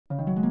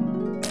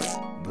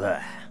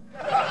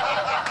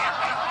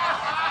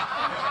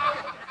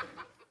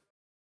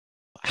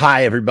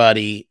Hi,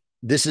 everybody.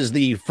 This is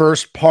the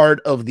first part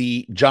of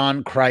the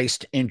John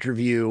Christ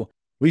interview.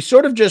 We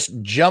sort of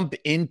just jump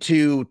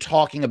into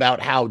talking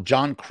about how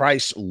John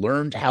Christ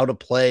learned how to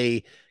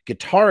play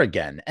guitar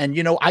again. And,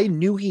 you know, I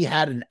knew he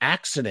had an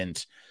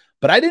accident,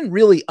 but I didn't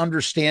really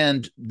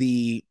understand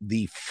the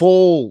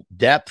full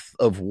depth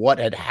of what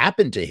had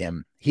happened to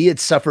him. He had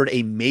suffered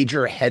a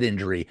major head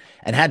injury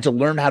and had to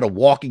learn how to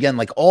walk again,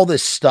 like all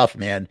this stuff,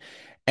 man.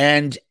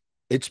 And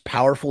it's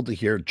powerful to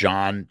hear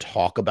John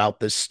talk about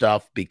this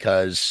stuff,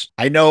 because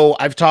I know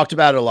I've talked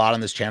about it a lot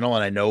on this channel.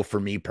 And I know for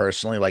me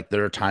personally, like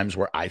there are times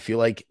where I feel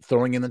like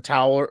throwing in the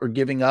towel or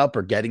giving up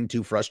or getting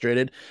too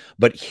frustrated,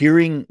 but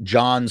hearing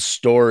John's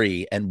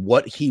story and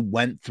what he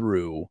went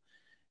through,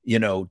 you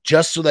know,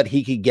 just so that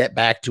he could get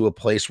back to a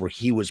place where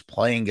he was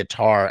playing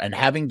guitar and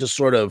having to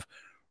sort of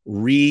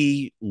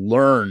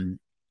relearn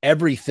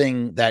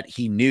everything that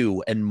he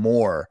knew and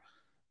more,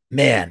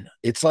 man,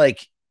 it's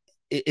like,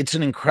 it's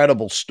an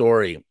incredible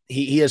story.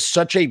 He has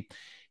such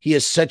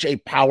a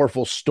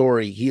powerful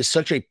story. He is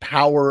such a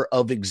power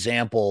of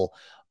example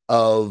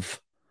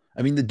of,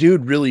 I mean, the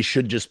dude really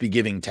should just be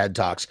giving TED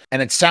Talks. And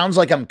it sounds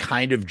like I'm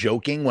kind of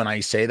joking when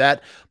I say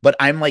that, but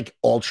I'm like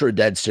ultra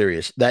dead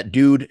serious. That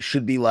dude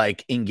should be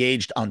like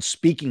engaged on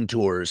speaking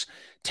tours,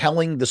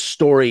 telling the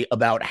story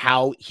about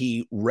how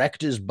he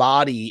wrecked his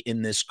body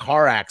in this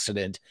car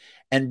accident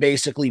and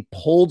basically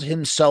pulled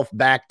himself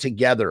back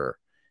together.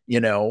 You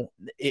know,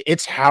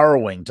 it's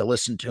harrowing to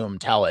listen to him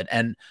tell it.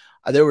 And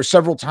there were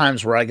several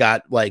times where I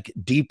got like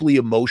deeply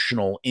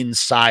emotional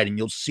inside, and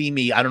you'll see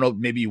me. I don't know,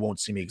 maybe you won't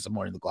see me because I'm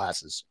wearing the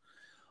glasses,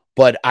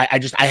 but I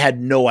had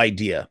no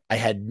idea. I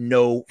had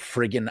no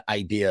friggin'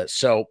 idea.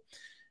 So,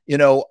 you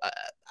know,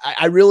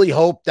 I really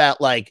hope that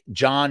like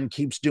John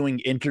keeps doing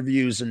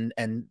interviews and,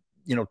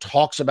 you know,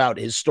 talks about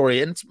his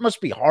story. And it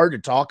must be hard to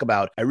talk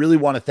about. I really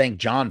want to thank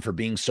John for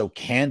being so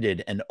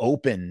candid and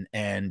open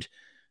and,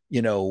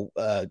 you know,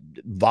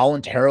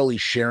 voluntarily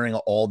sharing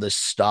all this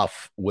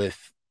stuff with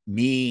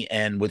me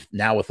and with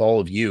all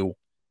of you.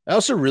 I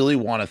also really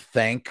want to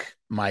thank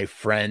my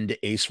friend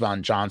Ace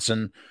Von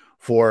Johnson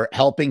for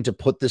helping to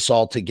put this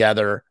all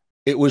together.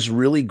 It was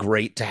really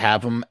great to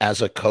have him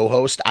as a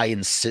co-host. I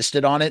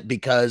insisted on it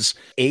because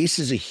Ace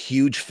is a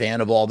huge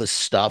fan of all this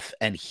stuff,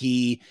 and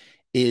he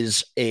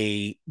is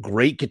a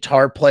great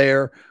guitar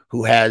player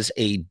who has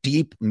a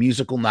deep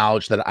musical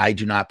knowledge that I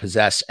do not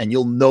possess. And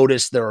you'll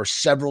notice there are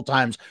several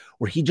times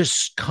where he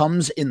just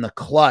comes in the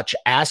clutch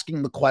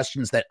asking the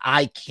questions that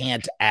I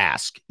can't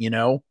ask. You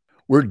know,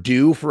 we're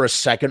due for a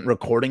second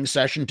recording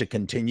session to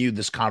continue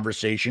this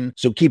conversation,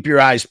 so keep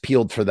your eyes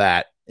peeled for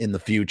that in the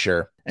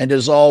future. And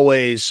as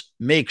always,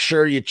 make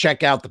sure you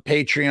check out the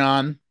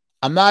Patreon.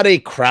 I'm not a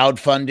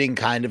crowdfunding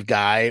kind of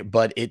guy,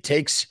 but it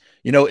takes,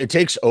 you know, it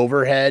takes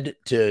overhead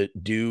to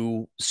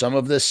do some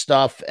of this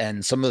stuff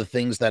and some of the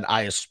things that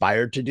I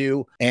aspire to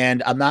do.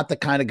 And I'm not the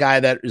kind of guy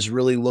that is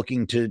really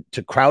looking to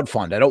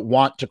crowdfund. I don't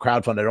want to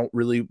crowdfund. I don't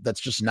really,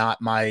 that's just not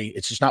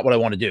it's just not what I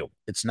want to do.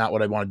 It's not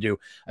what I want to do.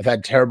 I've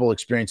had terrible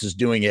experiences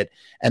doing it.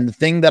 And the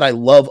thing that I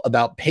love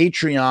about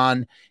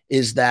Patreon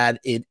is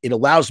that it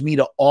allows me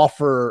to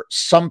offer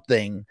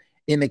something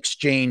in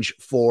exchange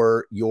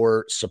for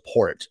your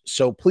support.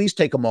 So please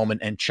take a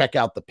moment and check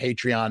out the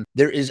Patreon.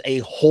 There is a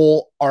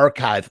whole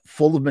archive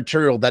full of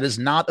material that is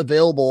not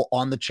available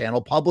on the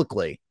channel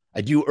publicly.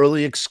 I do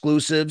early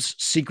exclusives,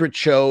 secret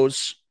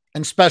shows,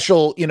 and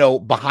special, you know,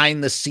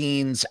 behind the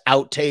scenes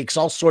outtakes,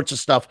 all sorts of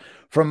stuff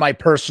from my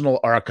personal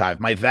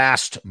archive, my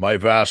vast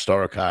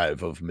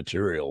archive of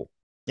material.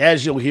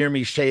 As you'll hear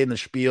me say in the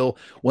spiel,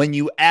 when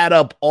you add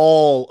up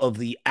all of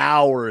the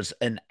hours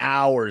and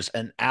hours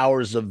and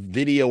hours of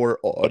video or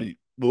audio,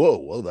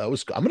 whoa, that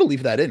was, I'm going to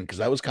leave that in because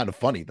that was kind of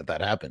funny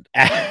that happened.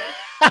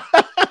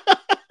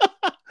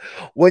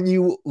 When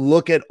you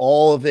look at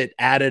all of it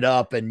added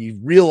up and you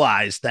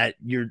realize that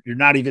you're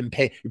not even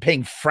paying, you're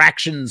paying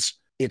fractions.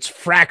 It's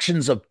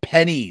fractions of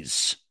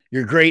pennies.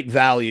 Your great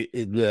value.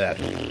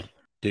 Dude,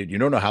 you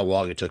don't know how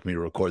long it took me to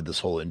record this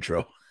whole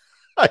intro.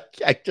 I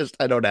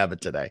don't have it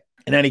today.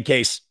 In any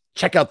case,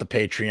 check out the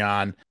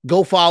Patreon.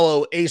 Go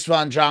follow Ace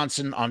Von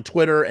Johnson on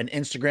Twitter and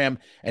Instagram,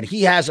 and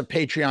he has a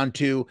Patreon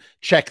too.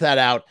 Check that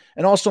out.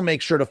 And also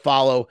make sure to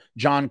follow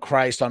John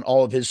Christ on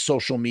all of his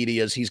social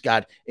medias. He's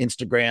got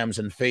Instagrams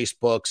and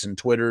Facebooks and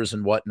Twitters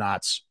and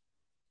whatnots.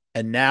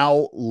 And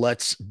now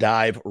let's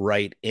dive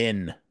right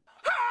in.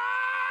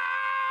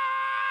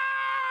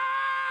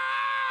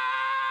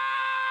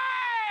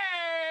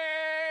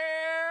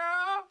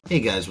 Hey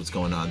guys, what's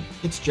going on?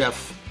 It's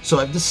Jeff. So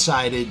I've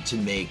decided to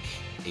make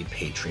a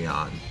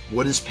Patreon.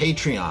 What is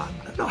Patreon?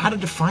 I don't know how to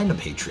define a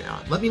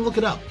Patreon. Let me look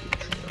it up.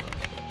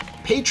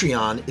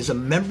 Patreon is a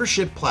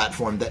membership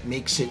platform that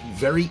makes it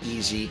very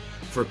easy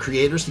for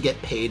creators to get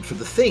paid for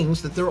the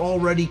things that they're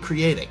already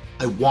creating.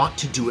 I want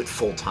to do it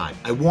full time.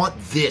 I want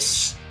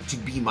this to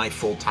be my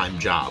full-time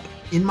job.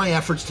 in my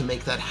efforts to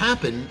make that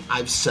happen,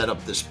 I've set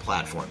up this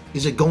platform.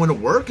 Is it going to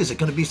work? Is it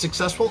going to be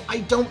successful?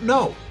 I don't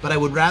know, but I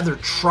would rather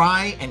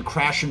try and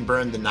crash and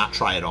burn than not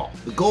try at all.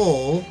 The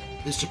goal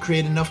is to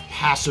create enough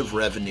passive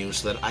revenue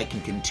so that I can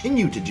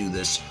continue to do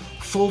this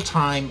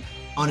full-time,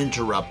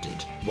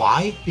 uninterrupted.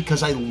 Why?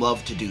 Because I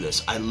love to do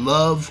this. I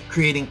love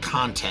creating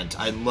content.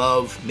 I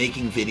love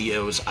making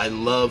videos. I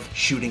love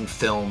shooting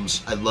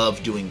films. I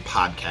love doing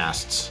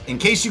podcasts. In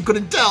case you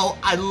couldn't tell,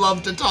 I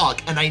love to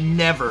talk and I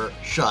never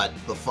shut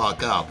the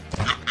fuck up.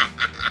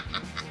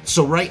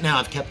 So right now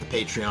I've kept the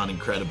Patreon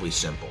incredibly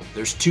simple.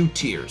 There's 2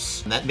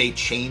 tiers, and that may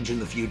change in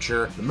the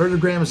future. The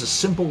Murdergram is a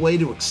simple way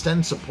to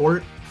extend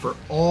support for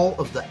all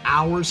of the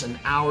hours and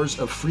hours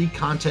of free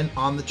content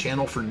on the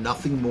channel for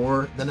nothing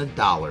more than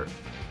 $1.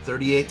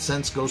 38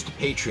 cents goes to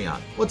Patreon.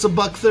 What's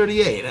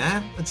 $1.38,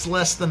 eh? It's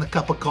less than a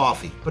cup of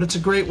coffee, but it's a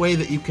great way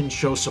that you can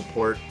show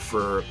support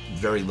for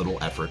very little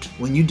effort.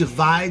 When you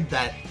divide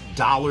that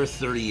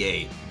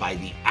 $1.38 by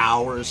the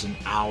hours and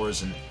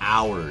hours and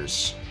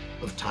hours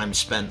of time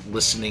spent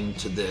listening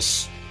to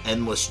this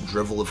endless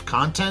drivel of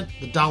content,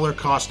 the dollar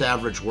cost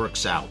average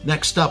works out.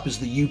 Next up is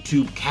the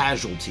YouTube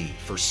Casualty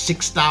for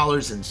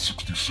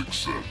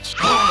 $6.66.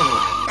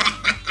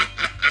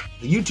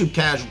 The YouTube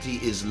Casualty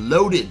is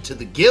loaded to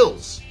the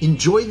gills.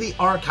 Enjoy the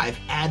archive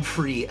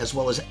ad-free, as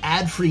well as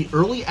ad-free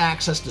early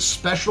access to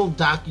special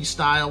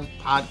docu-style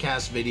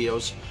podcast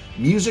videos,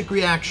 music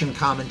reaction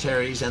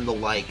commentaries, and the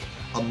like,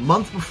 a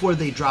month before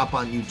they drop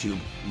on YouTube,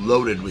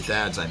 loaded with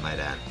ads, I might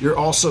add. You're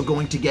also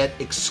going to get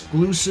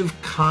exclusive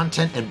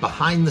content and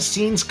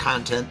behind-the-scenes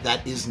content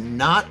that is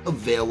not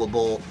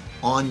available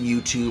on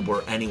YouTube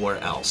or anywhere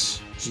else.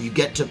 So you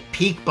get to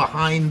peek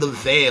behind the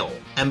veil.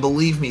 And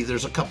believe me,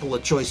 there's a couple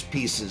of choice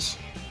pieces.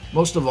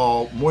 Most of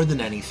all, more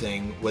than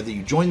anything, whether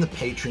you join the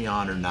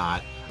Patreon or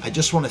not, I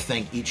just want to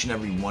thank each and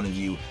every one of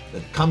you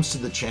that comes to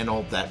the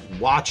channel, that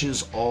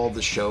watches all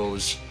the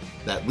shows,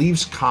 that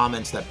leaves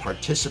comments, that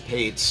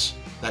participates,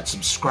 that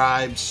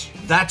subscribes.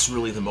 That's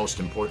really the most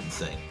important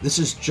thing. This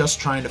is just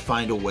trying to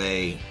find a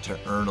way to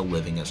earn a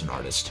living as an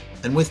artist.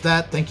 And with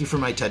that, thank you for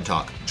my TED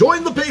Talk.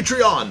 Join the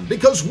Patreon,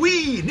 because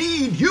we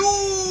need you!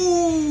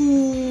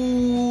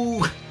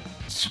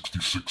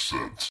 66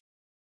 cents.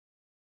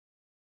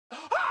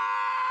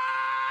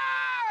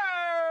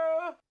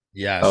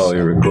 Yes. Oh,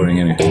 you're recording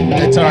anything.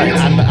 It's all right.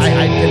 I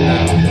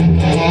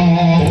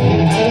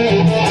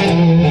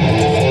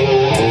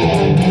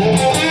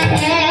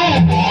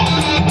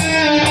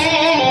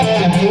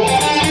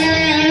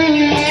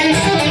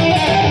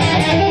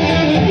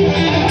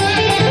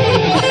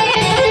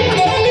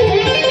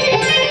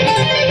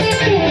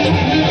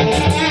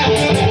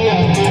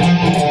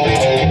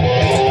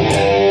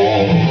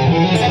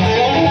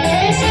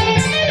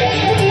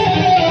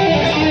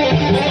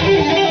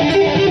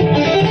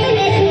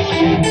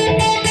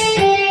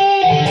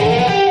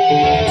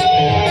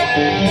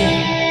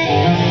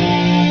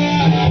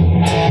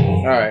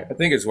I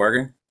think it's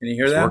working. Can you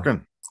hear that? It's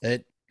working.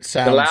 It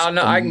sounds loud.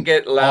 No, I can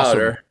get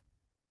louder. Awesome.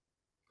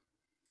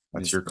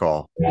 That's your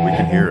call. We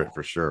can hear it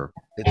for sure.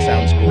 It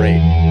sounds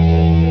great.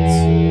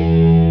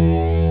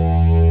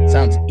 It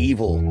sounds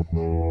evil.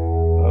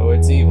 Oh,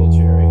 it's evil,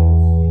 Jerry.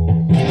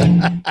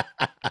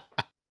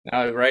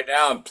 Right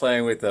now I'm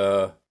playing with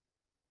a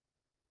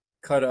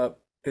cut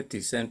up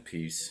 50-cent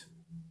piece.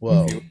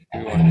 Whoa.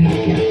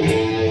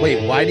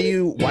 Wait, why do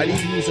you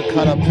use a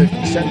cut up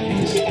 50-cent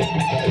piece?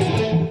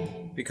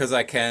 Because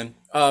I can.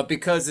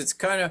 Because it's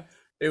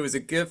it was a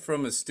gift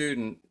from a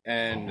student,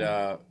 and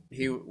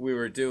we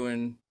were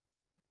doing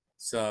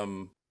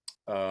some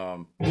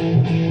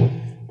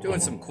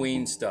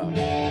Queen stuff.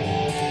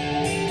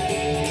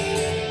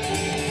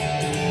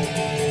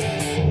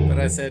 But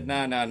I said,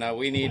 no,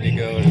 we need to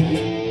go.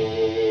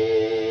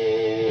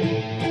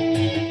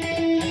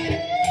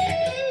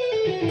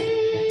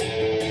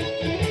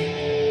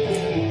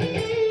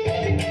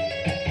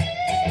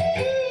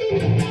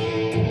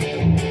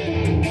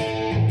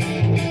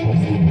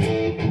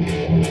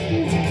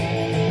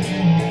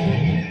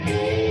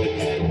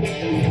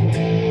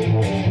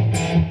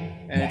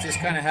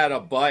 Kind of had a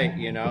bite,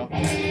 you know.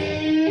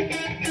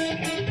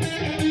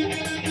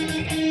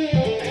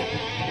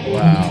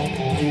 Wow.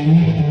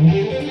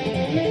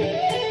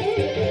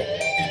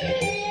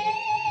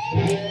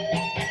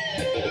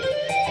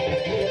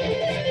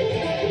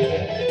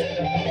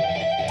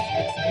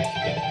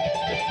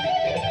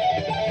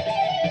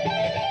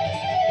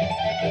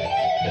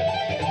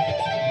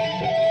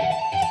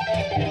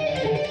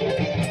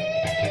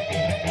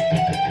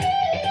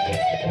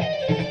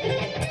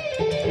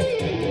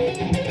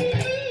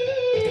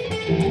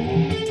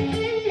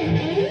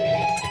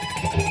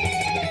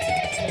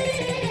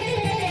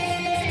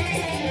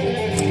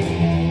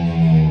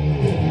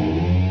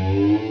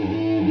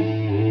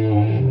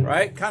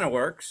 Kind of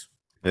works.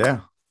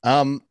 Yeah.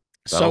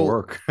 So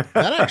work.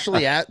 that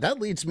actually that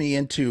leads me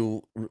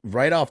into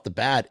right off the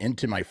bat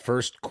into my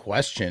first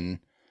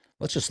question.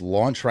 let's just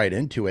launch right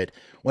into it.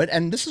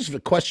 And this is a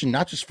question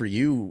not just for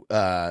you,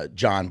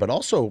 John, but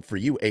also for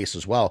you, Ace,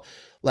 as well.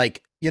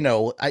 Like, you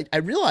know, I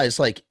realize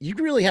like you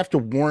really have to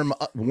warm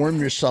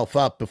yourself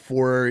up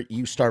before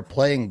you start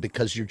playing,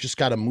 because you just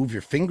got to move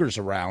your fingers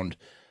around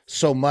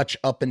so much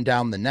up and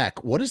down the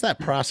neck. What is that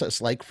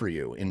process like for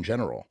you in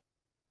general?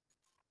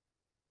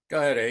 Go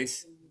ahead,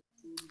 Ace.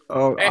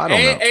 Oh, I don't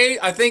know.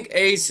 I think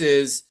Ace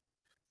is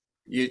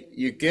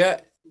you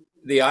get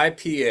the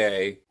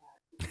IPA,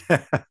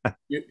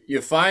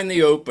 you find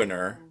the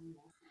opener,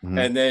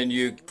 and then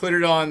you put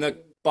it on the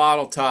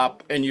bottle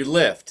top and you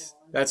lift.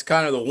 That's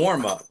kind of the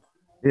warm up.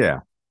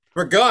 Yeah.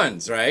 For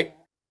guns, right?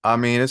 I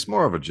mean, it's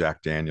more of a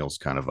Jack Daniels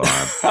kind of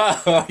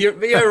vibe.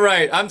 You're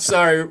right. I'm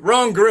sorry.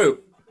 Wrong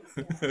group.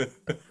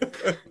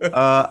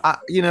 I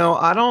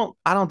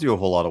don't do a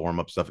whole lot of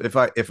warm-up stuff. If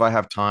I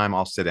have time,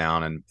 I'll sit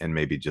down and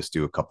maybe just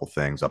do a couple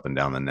things up and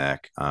down the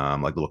neck,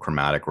 like little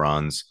chromatic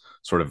runs.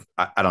 Sort of,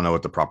 I don't know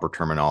what the proper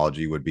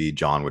terminology would be.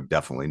 John would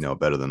definitely know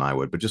better than I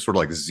would, but just sort of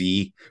like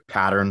Z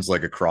patterns,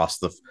 like across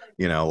the,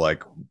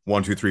 like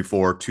 1, 2, 3,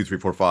 4, 2, 3,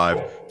 4,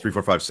 5, 3,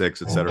 4, 5,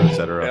 6, et cetera, et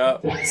cetera. Yeah,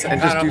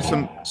 and just do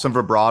some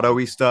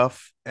vibrato-y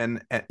stuff.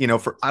 And I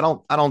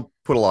don't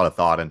put a lot of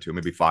thought into it,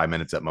 maybe 5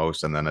 minutes at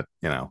most, and then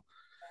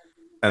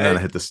and then I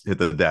hit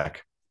the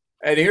deck.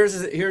 And here's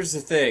the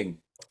thing,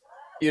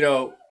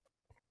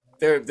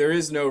 there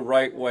is no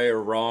right way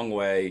or wrong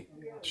way.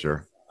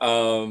 Sure.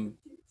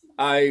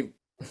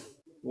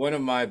 One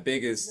of my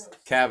biggest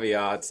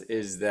caveats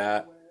is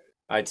that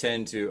I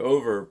tend to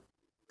over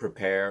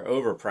prepare,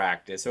 over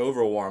practice,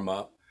 over warm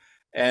up.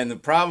 And the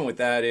problem with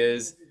that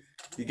is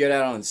you get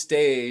out on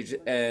stage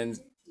and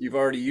you've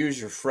already used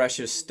your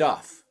freshest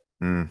stuff.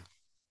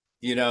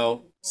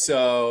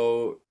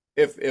 So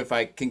if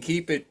I can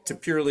keep it to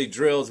purely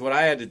drills, what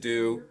I had to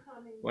do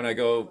when I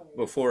go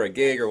before a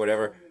gig or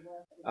whatever,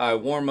 I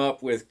warm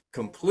up with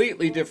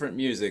completely different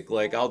music.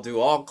 Like I'll do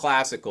all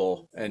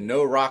classical and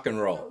no rock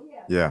and roll.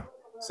 Yeah.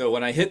 So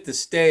when I hit the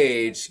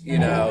stage,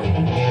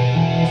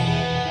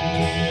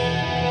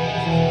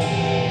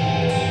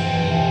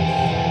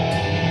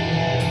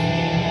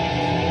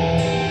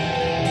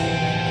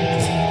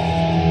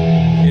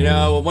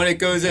 when it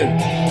goes in,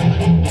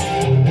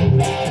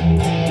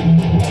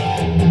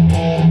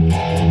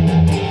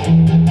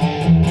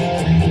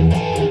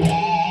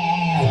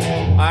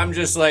 I'm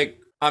just like,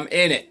 I'm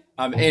in it.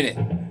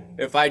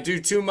 If I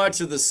do too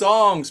much of the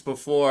songs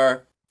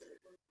before,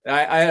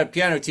 I had a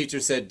piano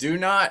teacher said, do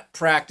not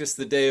practice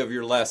the day of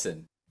your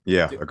lesson.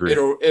 Yeah, agreed.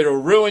 It'll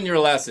ruin your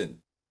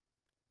lesson.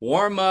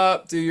 Warm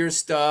up, do your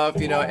stuff,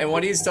 and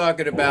what he's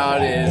talking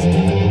about is,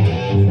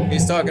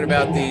 he's talking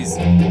about these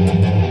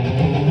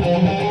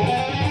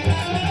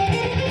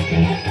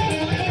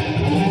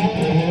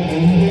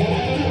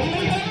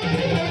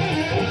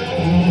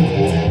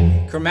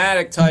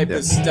chromatic type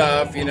of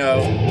stuff,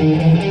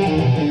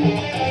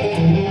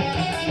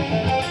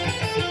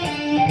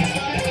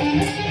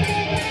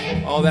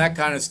 all that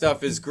kind of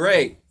stuff is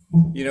great,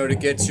 to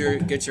get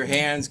your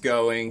hands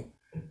going,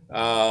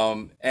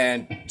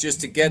 and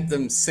just to get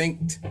them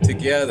synced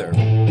together.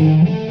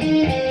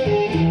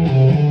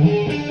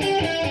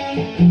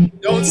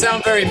 Don't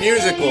sound very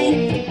musical.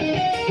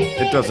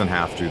 It doesn't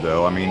have to,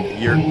 though. I mean,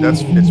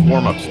 it's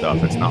warm-up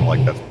stuff. It's not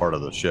like that's part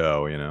of the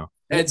show,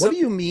 What do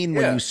you mean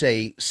when you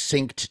say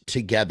synced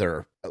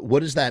together?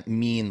 What does that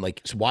mean?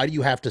 Like, so why do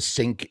you have to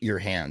sync your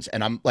hands?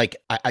 And I'm like,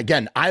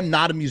 I'm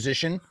not a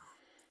musician,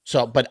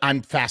 but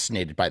I'm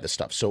fascinated by this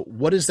stuff. So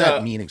what does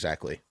that mean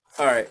exactly?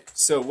 All right.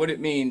 So what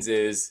it means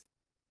is,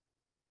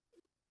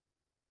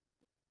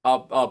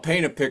 I'll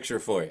paint a picture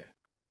for you,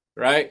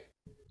 right?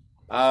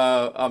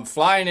 I'm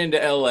flying into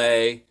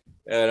LA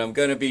and I'm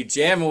going to be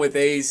jamming with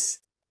Ace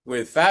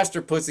with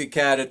Faster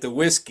Pussycat at the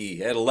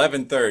Whiskey at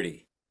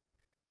 11:30.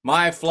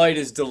 My flight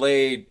is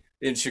delayed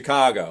in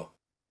Chicago,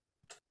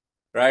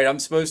 right? I'm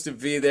supposed to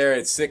be there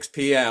at 6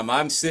 p.m.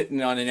 I'm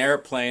sitting on an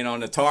airplane on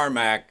the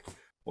tarmac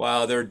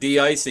while they're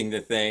de-icing the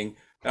thing.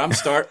 And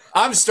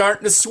I'm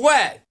starting to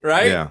sweat,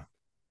 right? Yeah.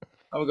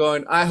 I'm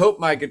going, I hope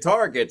my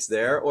guitar gets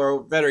there,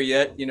 or better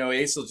yet,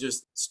 Ace will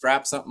just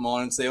strap something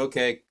on and say,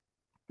 okay,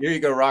 here you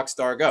go, rock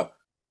star, go.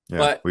 Yeah,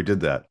 but we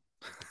did that.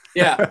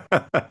 Yeah.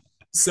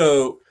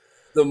 So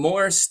the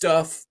more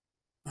stuff,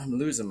 I'm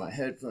losing my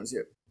headphones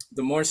here.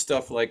 The more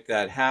stuff like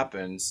that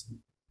happens,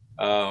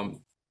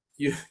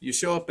 you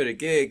show up at a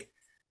gig,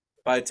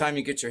 by the time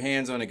you get your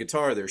hands on a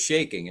guitar, they're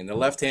shaking, and the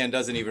left hand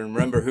doesn't even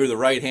remember who the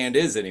right hand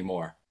is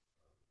anymore.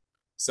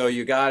 So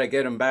you got to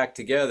get them back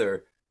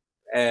together.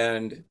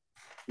 And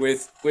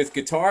with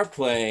guitar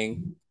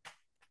playing,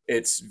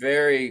 it's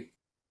very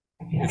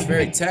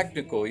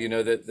technical,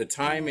 the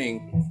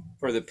timing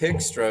for the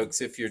pick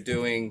strokes. If you're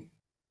doing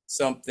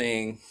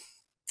something,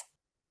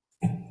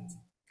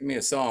 give me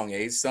a song,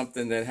 Ace,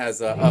 something that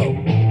has a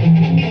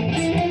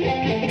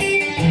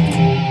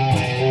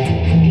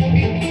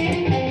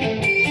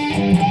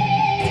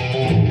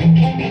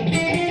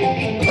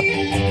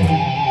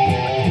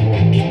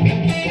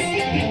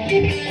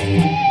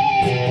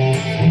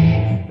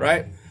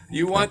right?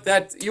 You want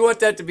that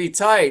to be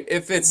tight.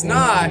 If it's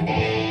not,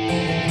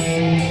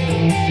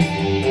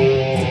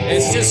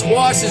 noise just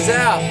washes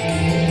out,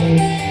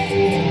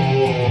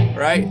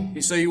 right?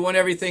 So you want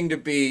everything to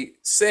be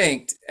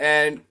synced,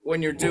 and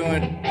when you're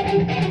doing,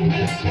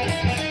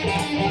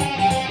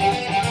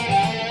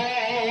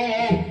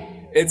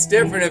 it's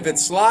different if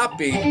it's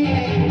sloppy.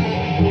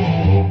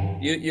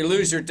 You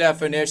lose your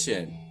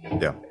definition.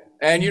 Yeah.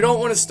 And you don't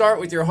want to start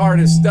with your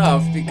hardest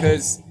stuff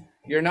because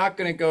you're not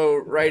going to go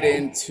right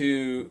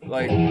into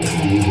like.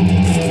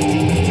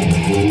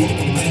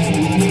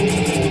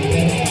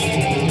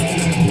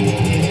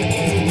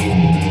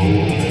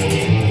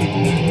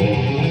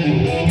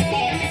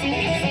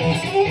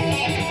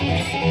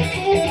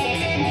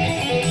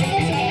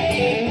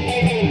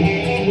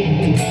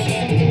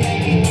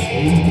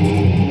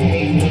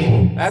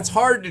 That's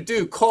hard to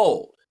do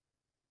cold,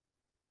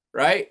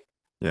 right?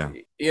 Yeah.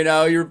 You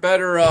know, you're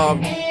better. You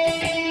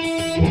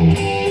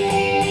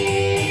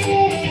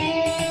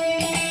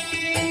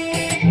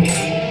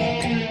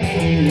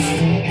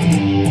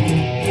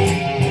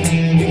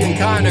can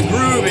kind of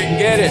groove it and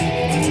get it.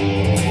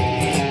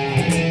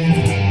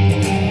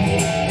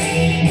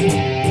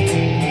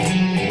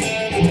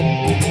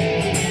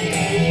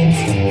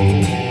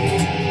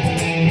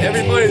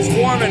 Everybody's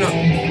warming up.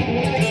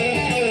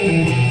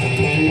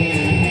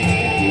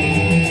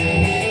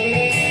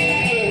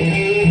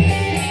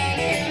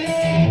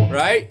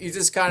 Right? You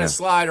just kind of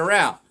slide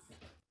around.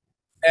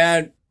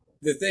 And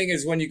the thing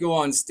is, when you go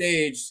on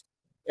stage,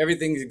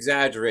 everything's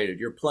exaggerated.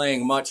 You're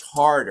playing much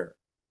harder.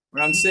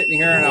 When I'm sitting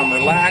here and I'm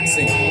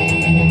relaxing,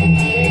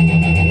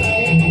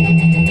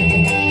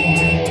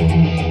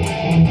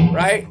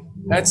 right?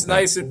 That's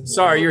nice.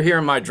 Sorry, you're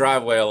hearing my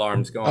driveway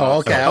alarms going off. Oh,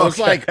 okay. I was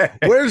like,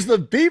 where's the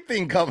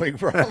beeping coming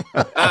from?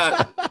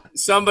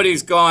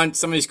 Somebody's gone.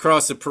 Somebody's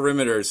crossed the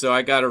perimeter, so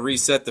I got to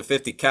reset the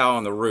 50 cal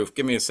on the roof.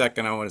 Give me a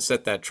second. I want to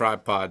set that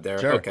tripod there.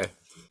 Sure. Okay.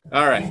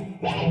 All right.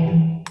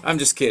 I'm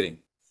just kidding.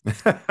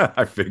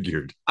 I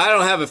figured. I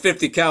don't have a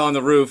 50 cal on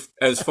the roof,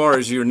 as far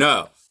as you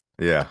know.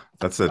 Yeah,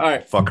 that's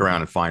a fuck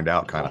around and find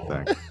out kind of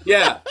thing.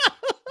 Yeah.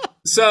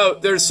 So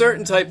there's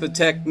certain type of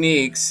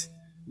techniques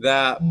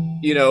that,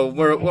 you know,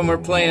 when we're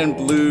playing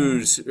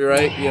blues,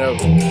 right? You know.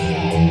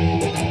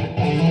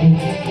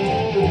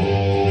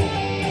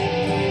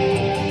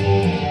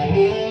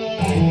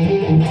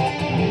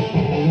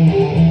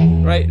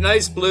 Right,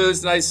 nice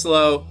blues, nice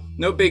slow,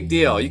 no big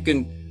deal.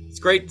 It's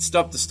great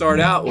stuff to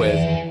start out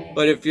with,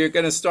 but if you're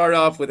going to start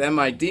off with Am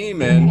I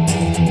Demon,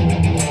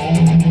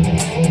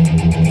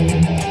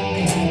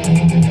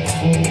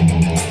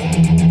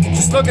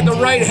 just look at the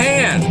right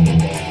hand.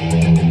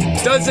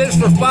 Does this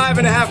for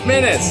 5.5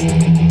 minutes.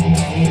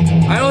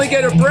 I only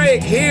get a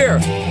break here.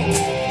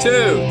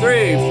 2,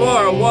 3,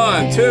 4,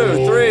 1,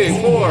 2,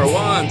 3, 4,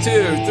 1, 2,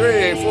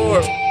 3,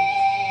 4.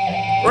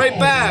 Right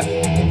back.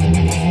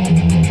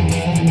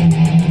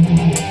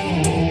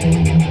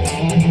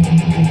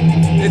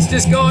 It's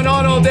just going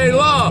on all day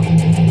long,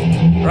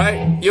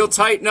 right? You'll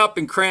tighten up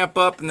and cramp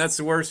up, and that's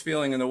the worst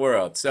feeling in the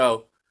world.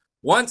 So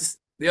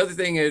the other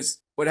thing is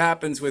what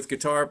happens with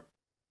guitar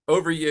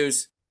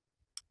overuse,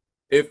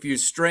 if you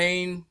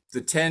strain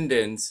the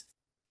tendons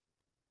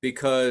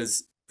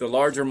because the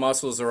larger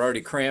muscles are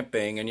already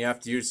cramping and you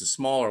have to use the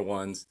smaller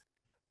ones,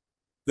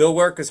 they'll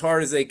work as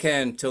hard as they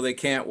can till they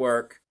can't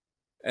work.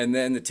 And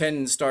then the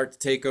tendons start to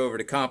take over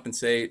to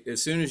compensate.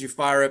 As soon as you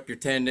fire up your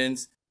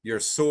tendons, you're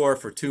sore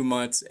for 2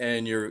 months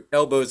and your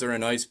elbows are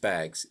in ice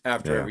bags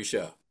after every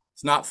show.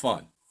 It's not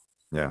fun.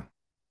 Yeah.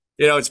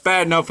 You know, it's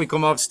bad enough we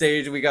come off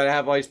stage, we got to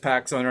have ice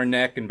packs on our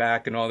neck and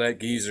back and all that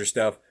geezer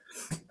stuff.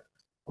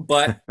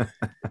 But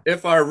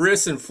if our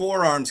wrists and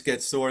forearms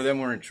get sore, then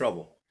we're in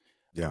trouble.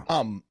 Yeah.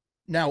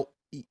 Now,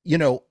 you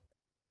know,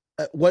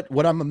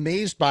 what I'm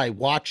amazed by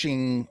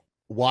watching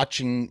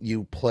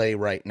you play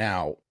right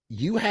now,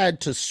 you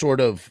had to sort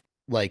of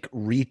like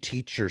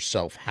reteach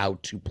yourself how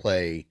to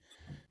play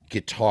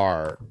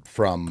guitar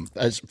from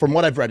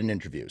what I've read in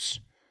interviews,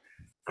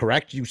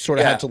 correct? You sort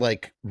of had to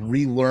like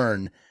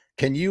relearn.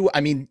 Can you,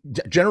 I mean,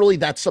 generally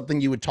that's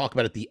something you would talk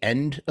about at the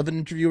end of an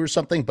interview or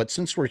something, but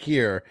since we're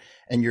here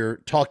and you're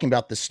talking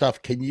about this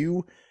stuff, can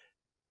you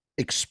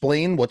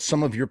explain what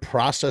some of your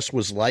process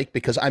was like?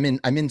 Because I'm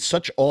in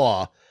such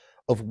awe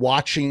of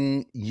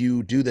watching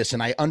you do this,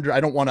 and I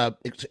don't want to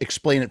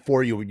explain it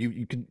for you.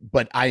 You can,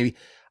 but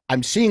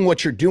I'm seeing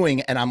what you're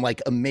doing, and I'm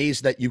like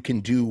amazed that you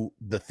can do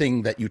the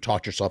thing that you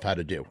taught yourself how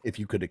to do. If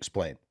you could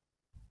explain.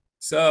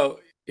 So,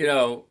 you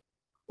know,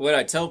 what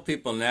I tell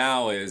people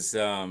now is,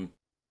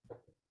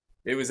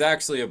 it was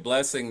actually a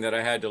blessing that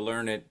I had to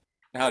learn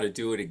how to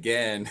do it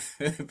again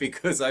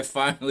because I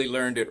finally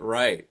learned it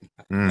right.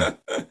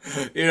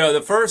 You know,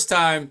 the first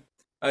time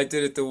I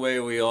did it the way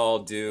we all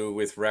do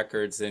with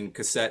records and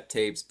cassette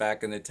tapes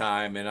back in the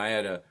time, and I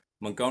had a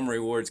Montgomery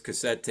Ward's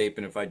cassette tape,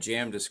 and if I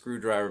jammed a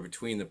screwdriver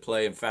between the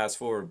play and fast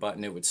forward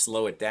button, it would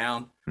slow it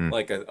down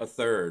like a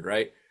third,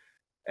 right?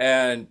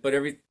 But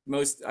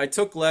I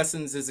took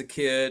lessons as a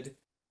kid,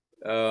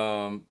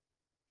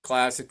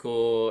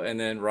 classical and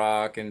then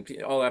rock and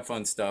all that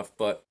fun stuff.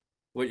 But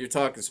what you're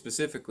talking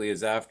specifically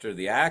is after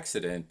the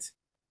accident,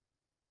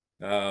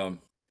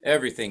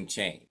 everything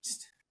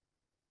changed.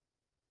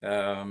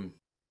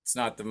 It's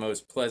not the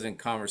most pleasant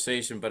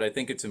conversation, but I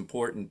think it's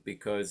important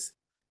because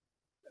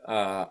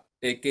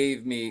it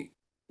gave me,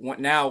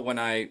 now when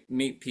I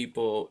meet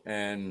people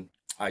and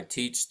I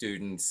teach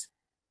students,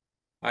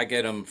 I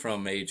get them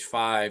from age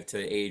 5 to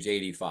age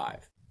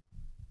 85.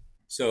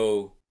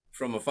 So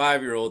from a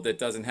 5-year-old that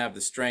doesn't have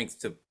the strength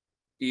to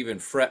even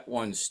fret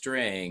one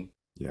string,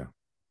 Yeah.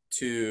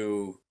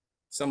 to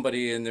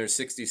somebody in their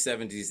 60s,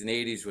 70s, and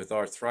 80s with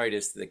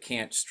arthritis that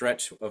can't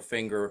stretch a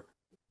finger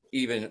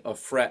even a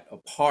fret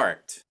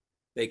apart.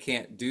 They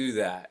can't do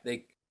that.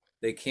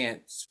 They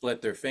can't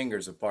split their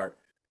fingers apart.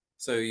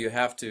 So you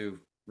have to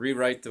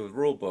rewrite the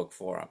rule book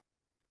for them.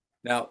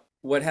 Now,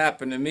 what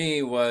happened to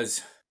me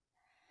was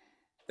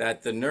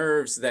that the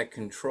nerves that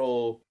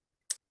control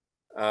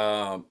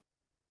your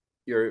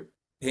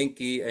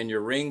pinky and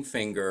your ring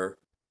finger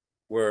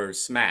were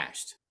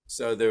smashed.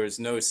 So there was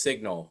no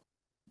signal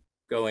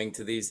going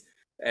to these,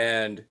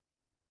 and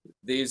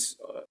these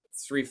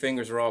 3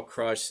 fingers are all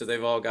crushed. So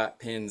they've all got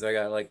pins. I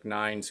got like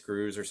 9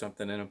 screws or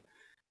something in them.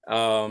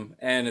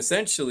 And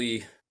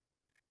essentially,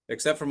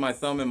 except for my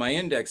thumb and my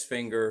index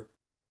finger,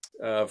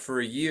 for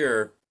a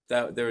year,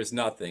 that there was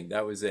nothing.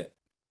 That was it.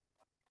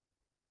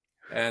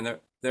 And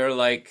they're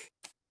like,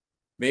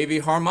 maybe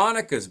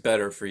harmonica's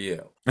better for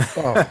you.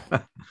 Oh.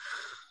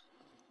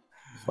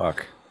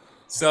 Fuck.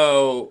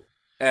 So,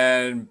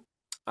 and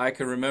I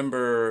can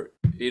remember,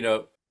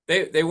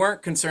 they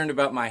weren't concerned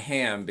about my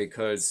hand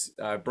because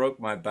I broke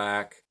my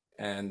back,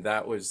 and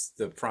that was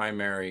the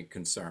primary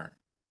concern.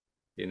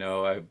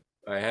 I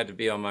had to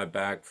be on my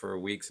back for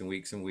weeks and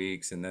weeks and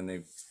weeks, and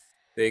then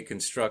they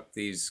construct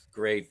these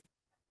great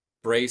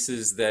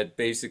braces that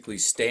basically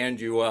stand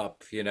you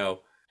up,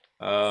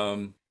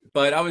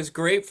 but I was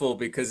grateful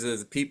because of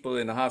the people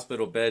in the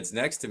hospital beds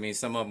next to me.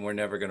 Some of them were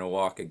never going to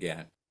walk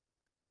again.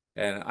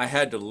 And I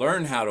had to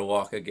learn how to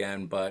walk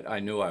again, but I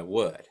knew I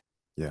would.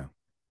 Yeah.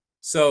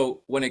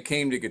 So when it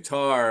came to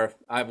guitar,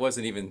 I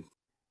wasn't even,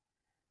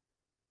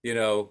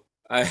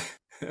 I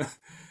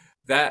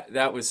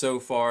that was so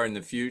far in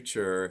the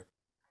future.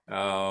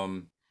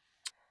 And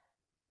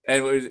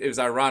it was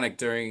ironic.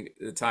 During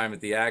the time that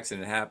the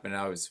accident happened,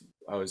 I was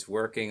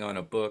working on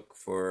a book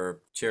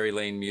for Cherry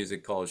Lane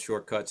Music called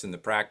Shortcuts in the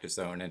Practice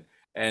Zone,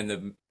 and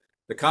the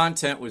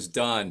content was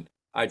done.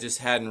 I just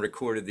hadn't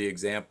recorded the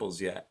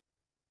examples yet.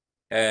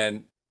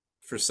 And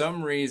for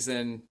some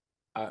reason,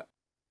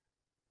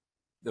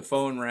 the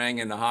phone rang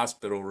in the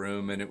hospital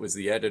room, and it was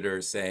the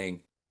editor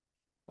saying,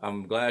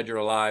 "I'm glad you're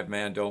alive,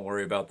 man. Don't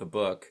worry about the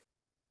book."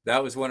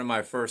 That was one of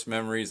my first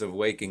memories of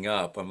waking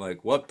up. I'm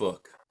like, "What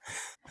book?"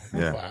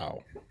 Yeah.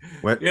 Wow.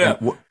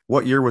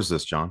 What year was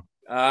this, John?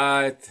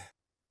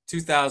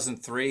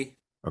 2003.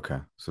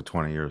 Okay, so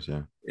 20 years.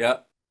 Yeah. Yeah.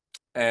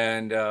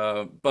 And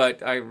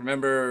but I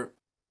remember,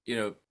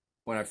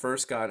 when I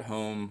first got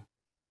home,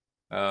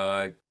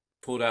 I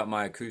pulled out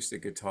my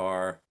acoustic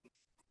guitar,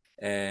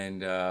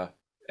 and I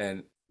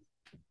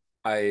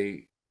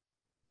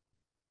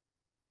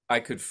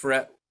could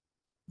fret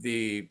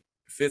the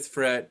 5th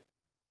fret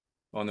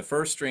on the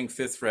 1st string,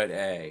 5th fret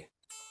A.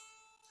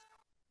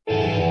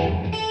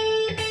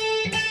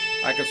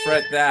 I could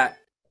fret that,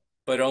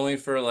 but only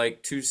for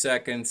like 2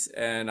 seconds,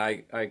 and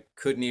I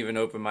couldn't even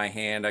open my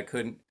hand. I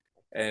couldn't,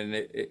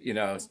 and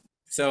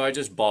so I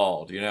just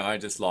bawled. I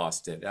just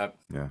lost it. I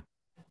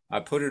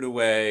put it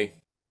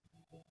away,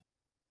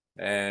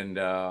 and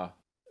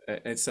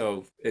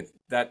so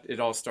it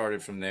all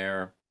started from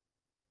there.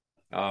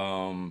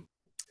 And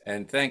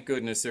thank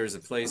goodness there's a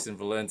place in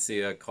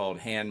Valencia called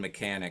Hand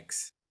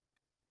Mechanics,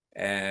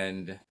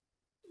 and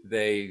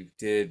they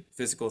did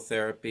physical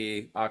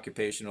therapy,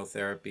 occupational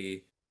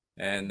therapy,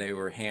 and they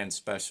were hand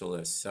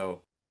specialists.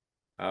 So,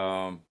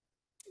 3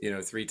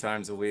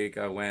 times a week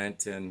I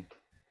went, and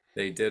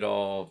they did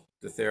all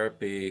the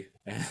therapy,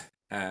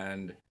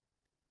 and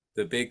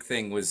the big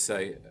thing was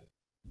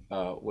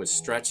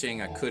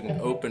stretching. I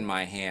couldn't open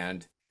my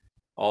hand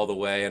all the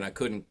way, and I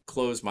couldn't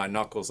close my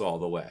knuckles all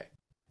the way.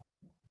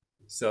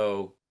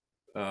 So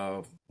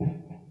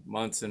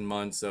months and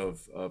months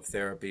of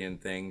therapy and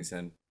things,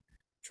 and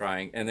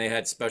trying, and they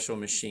had special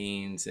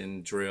machines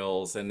and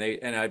drills, and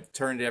I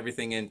turned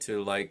everything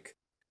into like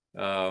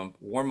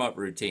warm-up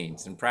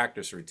routines and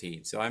practice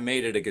routines. So I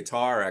made it a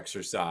guitar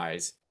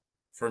exercise.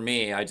 For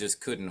me, I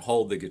just couldn't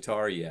hold the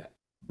guitar yet.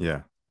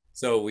 Yeah.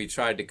 So we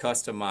tried to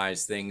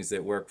customize things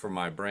that work for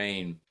my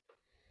brain.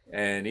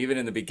 And even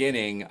in the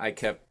beginning, I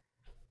kept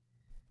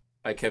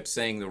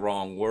saying the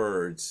wrong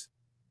words.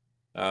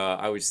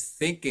 I was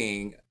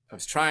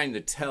trying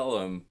to tell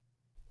him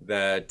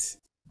that,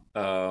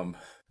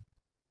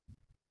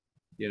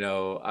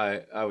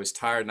 I was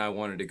tired and I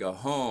wanted to go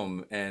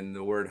home, and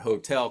the word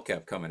hotel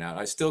kept coming out.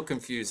 I still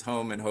confuse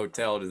home and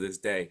hotel to this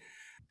day.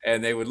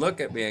 And they would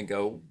look at me and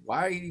go,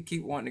 "Why do you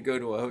keep wanting to go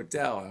to a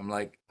hotel?" And I'm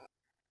like,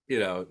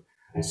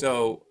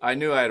 so I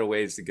knew I had a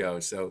ways to go.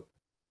 So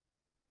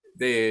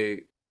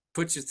they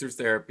put you through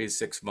therapy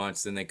 6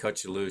 months, then they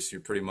cut you loose.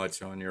 You're pretty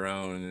much on your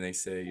own. And they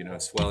say,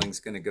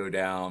 swelling's going to go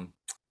down.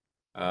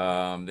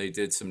 They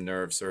did some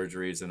nerve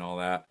surgeries and all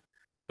that.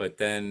 But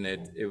then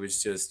it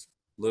was just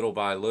little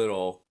by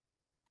little,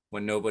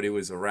 when nobody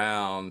was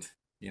around,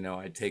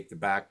 I'd take the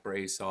back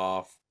brace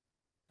off,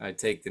 I'd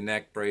take the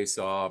neck brace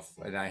off,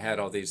 and I had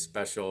all these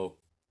special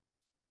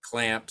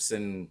clamps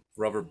and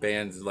rubber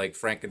bands, like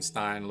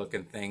Frankenstein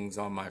looking things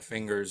on my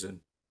fingers. And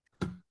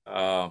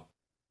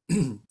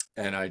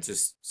and I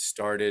just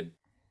started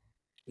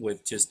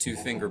with just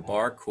 2-finger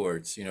bar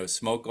chords,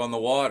 Smoke on the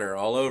Water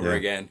all over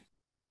again.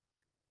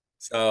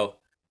 So,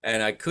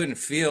 and I couldn't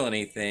feel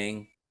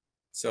anything,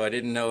 so I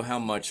didn't know how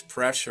much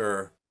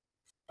pressure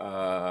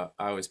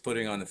I was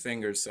putting on the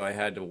fingers, so I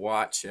had to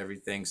watch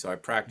everything. So I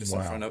practiced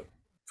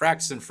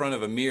in front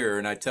of a mirror,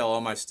 and I tell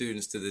all my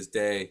students to this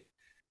day,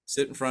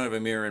 sit in front of a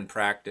mirror and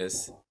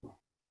practice.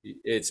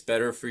 It's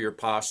better for your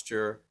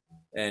posture,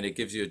 and it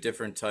gives you a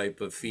different type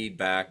of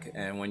feedback.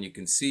 And when you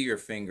can see your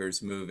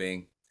fingers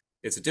moving,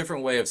 it's a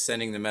different way of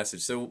sending the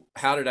message. So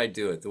how did I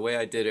do it? The way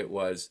I did it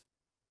was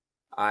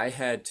I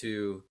had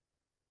to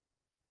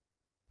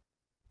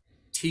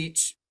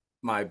teach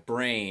my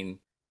brain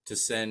to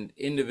send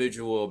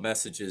individual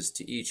messages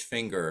to each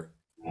finger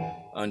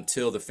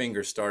until the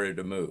finger started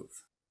to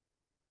move.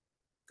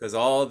 Because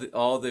all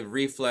the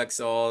reflex,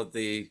 all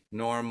the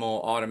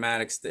normal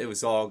automatics, it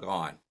was all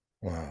gone.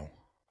 Wow.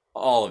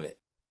 All of it.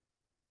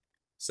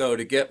 So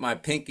to get my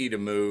pinky to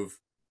move,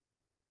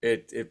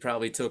 it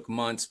probably took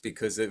months,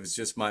 because it was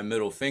just my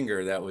middle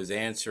finger that was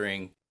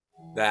answering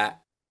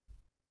that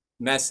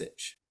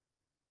message.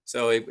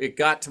 So it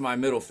got to my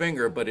middle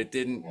finger, but it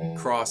didn't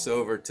cross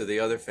over to the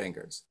other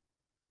fingers.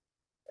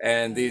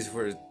 And these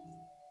were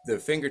the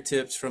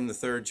fingertips from the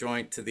third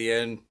joint to the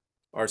end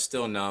are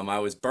still numb. I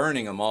was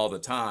burning them all the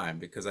time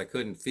because I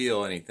couldn't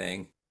feel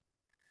anything.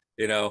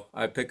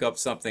 I'd pick up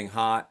something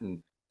hot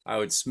and I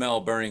would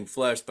smell burning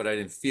flesh, but I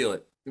didn't feel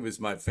it. It was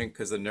my finger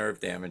because of nerve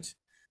damage.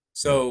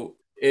 So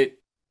the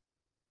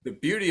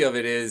beauty of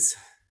it is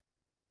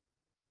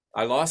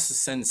I lost the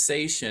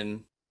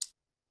sensation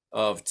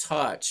of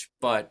touch,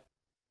 but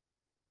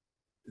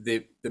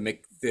the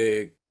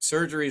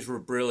surgeries were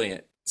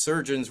brilliant.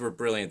 Surgeons were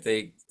brilliant.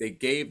 They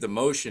gave the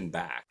motion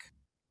back.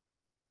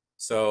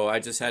 So I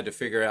just had to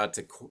figure out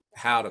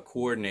how to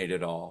coordinate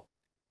it all.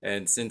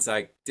 And since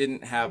I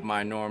didn't have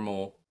my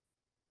normal,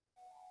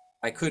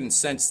 I couldn't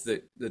sense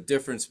the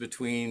difference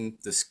between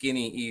the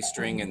skinny E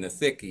string and the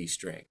thick E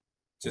string.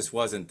 Just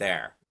wasn't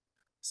there.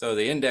 So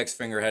the index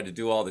finger had to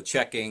do all the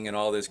checking and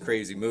all this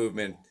crazy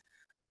movement,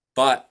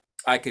 but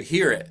I could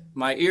hear it.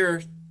 My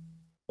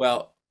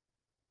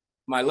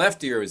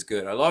left ear was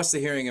good. I lost the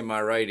hearing in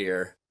my right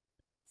ear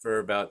for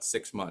about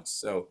 6 months.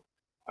 So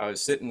I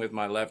was sitting with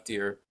my left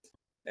ear,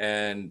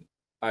 and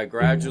I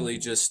gradually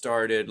just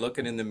started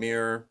looking in the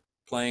mirror,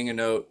 playing a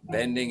note,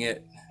 bending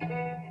it,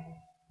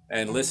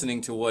 and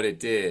listening to what it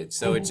did.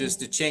 So it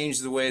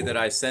changed the way that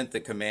I sent the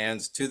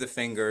commands to the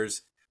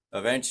fingers.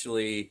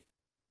 Eventually,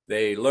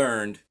 they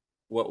learned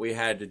what we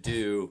had to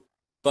do.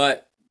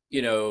 But,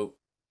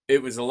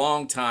 it was a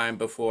long time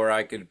before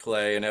I could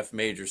play an F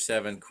major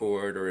 7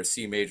 chord or a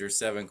C major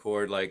 7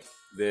 chord like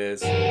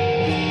this.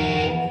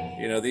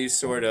 These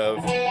sort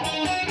of...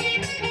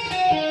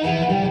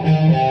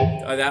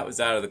 that was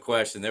out of the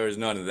question. There was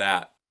none of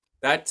that.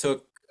 That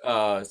took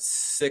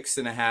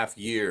 6.5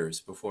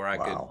 years before I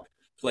could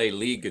play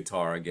lead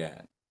guitar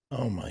again.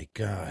 Oh my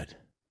God.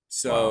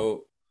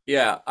 So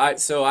yeah, I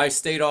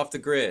stayed off the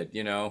grid,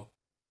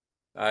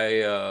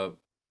 I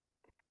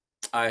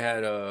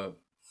had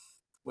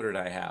what did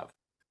I have?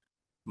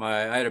 I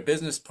had a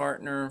business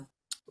partner.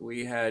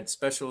 We had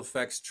special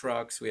effects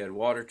trucks, we had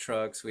water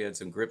trucks, we had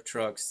some grip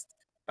trucks.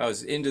 I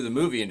was into the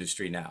movie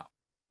industry now.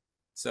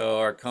 So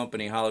our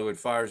company, Hollywood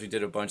Fires, we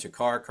did a bunch of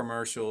car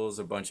commercials,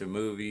 a bunch of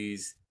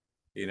movies.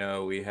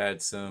 We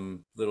had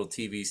some little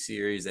TV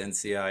series,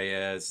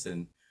 NCIS,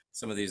 and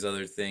some of these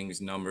other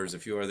things, Numbers, a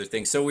few other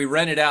things. So we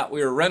rented out,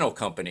 we were a rental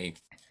company,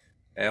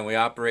 and we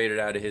operated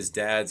out of his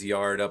dad's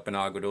yard up in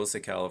Agua Dulce,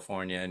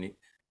 California.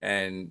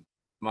 And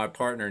my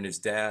partner and his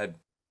dad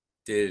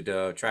did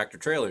tractor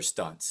trailer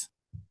stunts.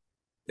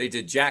 They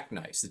did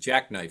jackknives, the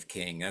Jackknife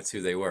King, that's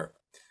who they were.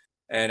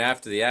 And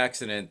after the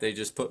accident, they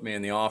just put me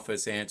in the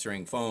office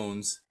answering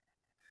phones.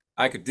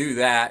 I could do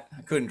that.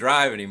 I couldn't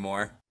drive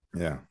anymore.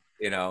 Yeah.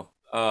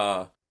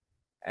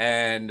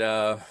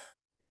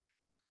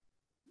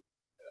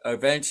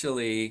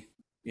 Eventually,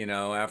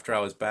 after I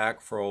was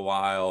back for a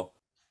while,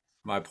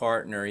 my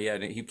partner,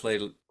 he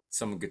played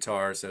some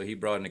guitar, so he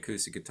brought an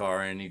acoustic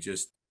guitar and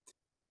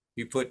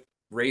he put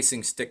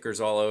racing stickers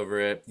all over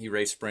it. He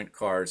raced sprint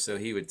cars, so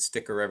he would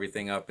sticker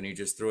everything up and he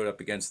just threw it up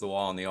against the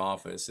wall in the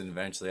office. And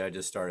eventually I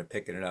just started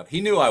picking it up.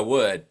 He knew I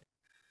would.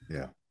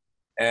 Yeah.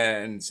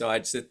 And so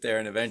I'd sit there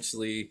and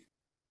eventually,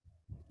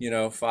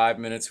 5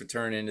 minutes would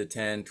turn into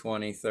 10,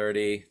 20,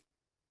 30.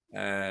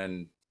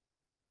 And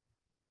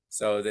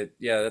so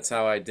that's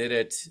how I did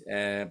it.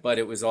 But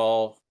it was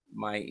all,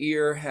 my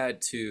ear had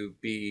to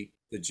be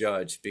the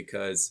judge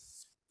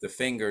because the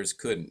fingers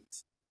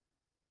couldn't.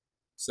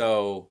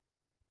 So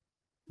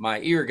my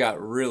ear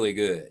got really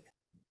good.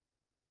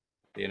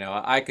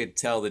 I could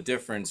tell the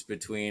difference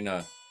between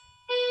a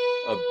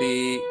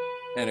B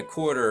and a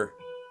quarter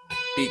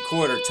be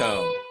quarter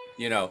tone,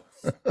 you know,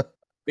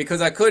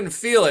 because I couldn't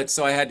feel it,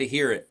 so I had to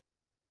hear it.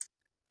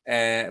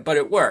 But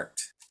it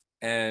worked.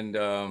 And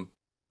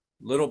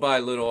little by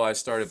little, I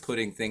started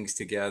putting things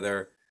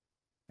together.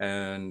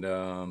 And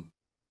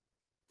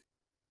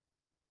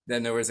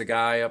then there was a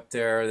guy up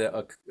there,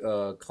 that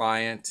a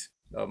client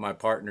of my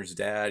partner's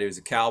dad. He was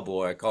a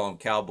cowboy. I call him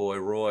Cowboy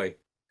Roy.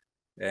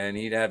 And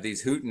he'd have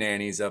these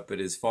hootenannies up at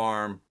his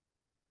farm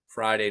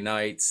Friday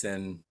nights.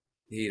 And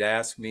he'd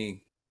ask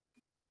me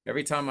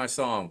every time I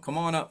saw him, come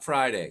on up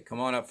Friday, come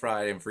on up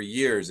Friday. And for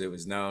years, it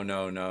was no,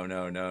 no, no,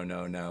 no, no,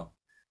 no, no.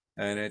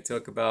 And it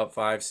took about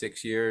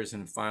 5-6 years.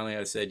 And finally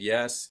I said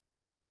yes.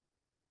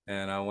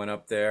 And I went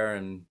up there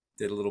and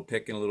did a little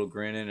picking, a little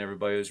grinning.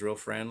 Everybody was real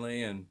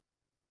friendly. And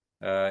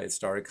it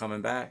started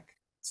coming back.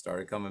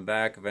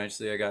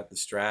 Eventually I got the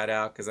Strat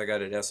out, because I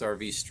got an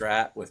SRV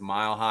Strat with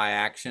mile high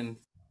action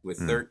with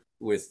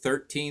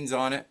 13s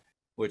on it,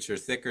 which are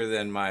thicker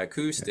than my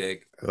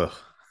acoustic. Ugh,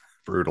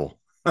 brutal.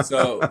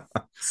 So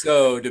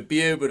to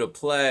be able to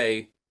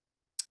play,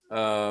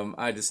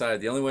 I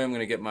decided the only way I'm going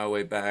to get my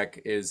way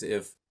back is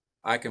if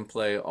I can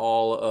play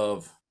all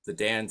of the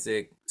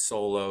Danzig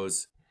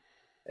solos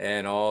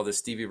and all the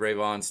Stevie Ray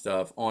Vaughan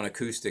stuff on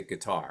acoustic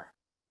guitar.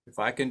 If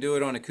I can do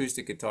it on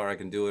acoustic guitar, I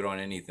can do it on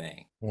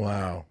anything.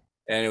 Wow.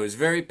 And it was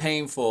very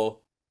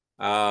painful,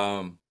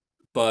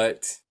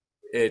 but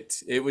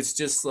it was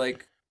just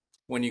like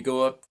when you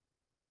go up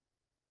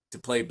to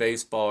play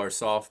baseball or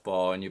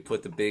softball and you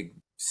put the big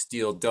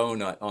steel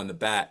donut on the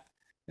bat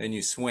and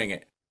you swing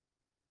it.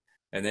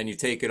 And then you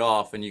take it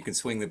off and you can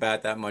swing the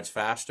bat that much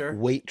faster.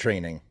 Weight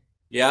training.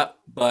 Yeah,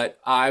 but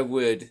I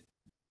wouldn't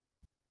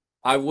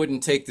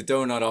take the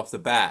donut off the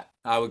bat.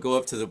 I would go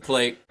up to the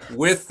plate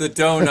with the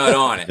donut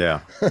on it.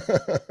 Yeah.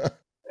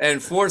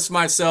 And force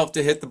myself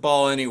to hit the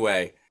ball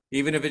anyway.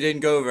 Even if it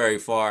didn't go very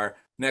far,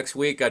 next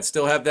week I'd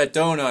still have that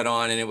donut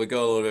on and it would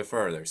go a little bit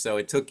further. So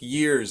it took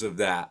years of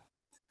that.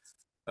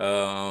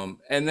 And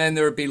then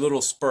there would be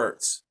little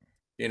spurts.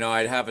 You know,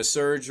 I'd have a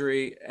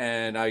surgery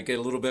and I'd get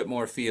a little bit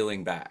more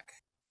feeling back.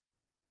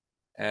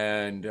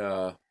 And,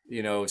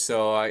 you know,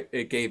 so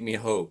it gave me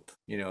hope.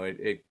 You know,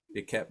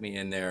 it kept me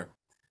in there.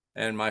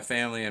 And my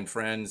family and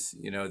friends,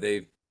 you know,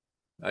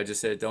 I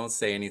just said, don't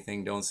say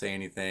anything.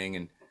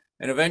 And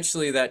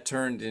eventually that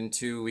turned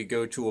into, we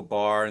go to a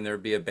bar and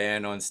there'd be a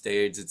band on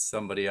stage. It's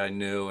somebody I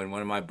knew. And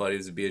one of my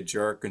buddies would be a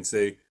jerk and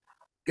say,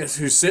 guess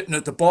who's sitting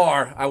at the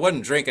bar? I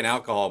wasn't drinking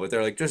alcohol, but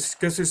they're like, just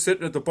guess who's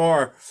sitting at the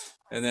bar?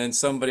 And then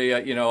somebody,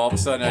 you know, all of a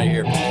sudden I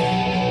hear,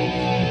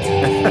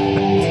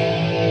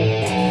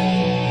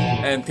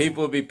 and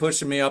people would be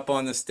pushing me up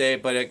on the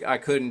stage, but I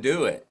couldn't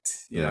do it.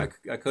 You know,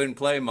 I couldn't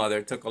play Mother.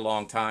 It took a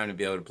long time to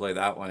be able to play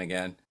that one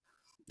again.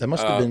 That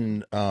must have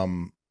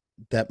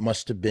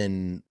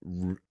been,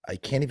 I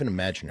can't even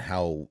imagine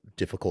how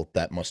difficult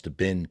that must have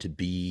been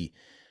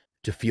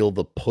to feel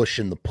the push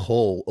and the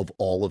pull of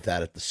all of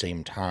that at the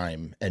same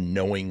time and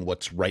knowing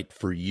what's right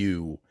for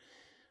you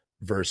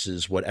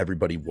versus what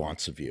everybody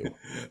wants of you.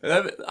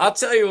 I'll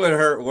tell you what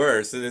hurt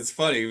worse. And it's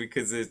funny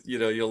because you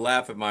know, you'll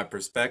laugh at my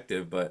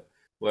perspective, but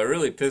what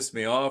really pissed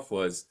me off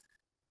was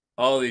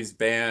all these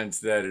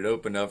bands that had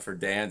opened up for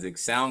Danzig.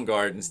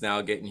 Soundgarden's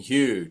now getting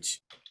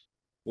huge.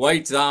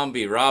 White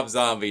Zombie, Rob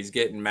Zombie's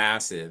getting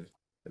massive.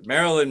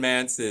 Marilyn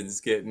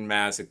Manson's getting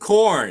massive.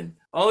 Korn,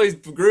 all these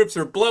groups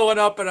are blowing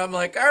up, and I'm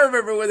like, I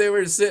remember when they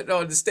were sitting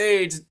on the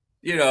stage,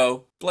 you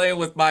know, playing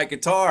with my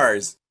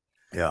guitars.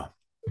 Yeah.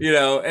 You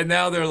know, and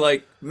now they're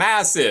like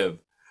massive.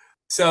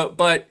 So,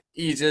 but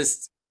you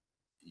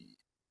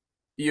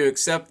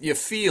accept, you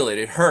feel it.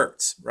 It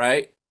hurts,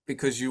 right?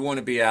 Because you want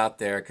to be out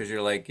there because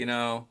you're like, you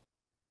know,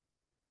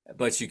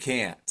 but you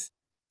can't.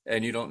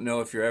 And you don't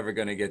know if you're ever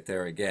going to get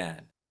there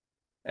again.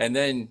 And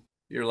then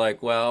you're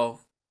like,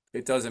 well,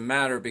 it doesn't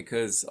matter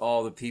because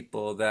all the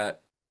people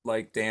that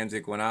like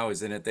Danzig when I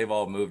was in it, they've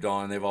all moved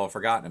on. They've all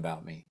forgotten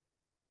about me.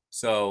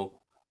 So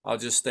I'll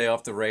just stay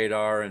off the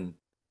radar and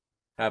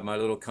have my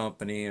little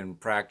company and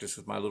practice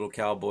with my little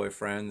cowboy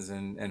friends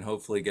and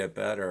hopefully get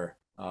better.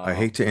 I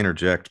hate to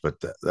interject, but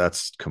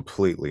that's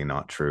completely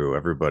not true.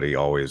 Everybody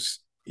always,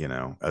 you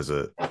know,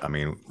 I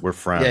mean, we're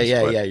friends.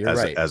 Yeah, but you're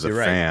right. As a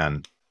You're fan,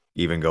 right.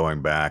 even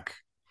going back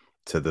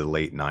to the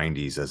late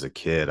 90s as a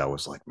kid, I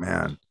was like,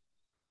 man,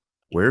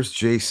 where's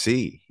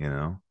JC? You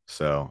know,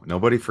 so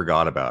nobody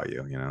forgot about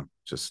you, you know,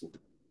 just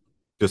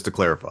to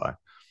clarify.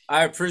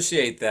 I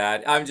appreciate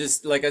that. I'm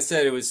just, like I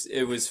said, it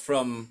was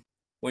from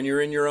when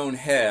you're in your own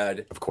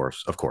head. Of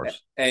course.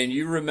 And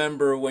you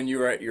remember when you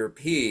were at your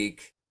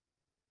peak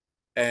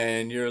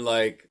and you're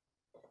like,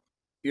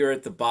 you're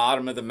at the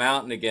bottom of the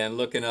mountain again,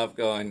 looking up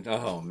going,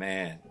 oh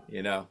man,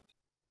 you know,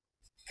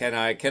 can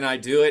I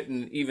do it?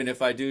 And even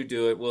if I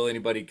do it, will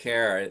anybody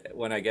care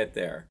when I get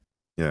there?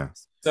 Yeah.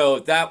 So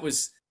that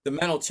was, the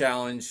mental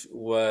challenge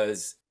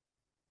was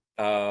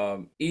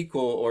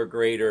equal or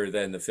greater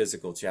than the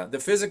physical challenge. The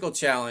physical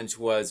challenge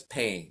was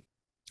pain.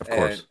 Of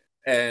course.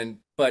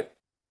 But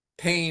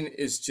pain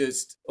is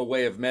just a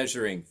way of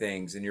measuring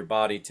things and your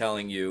body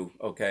telling you,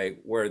 okay,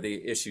 where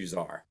the issues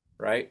are,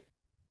 right?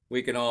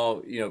 we can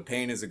all,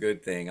 pain is a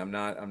good thing. I'm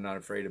not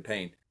afraid of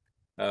pain.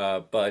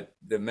 But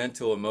the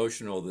mental,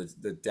 emotional,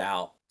 the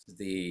doubt,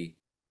 the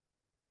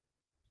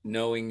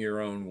knowing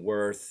your own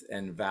worth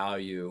and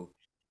value,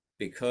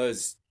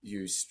 because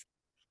you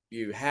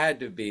had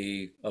to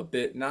be a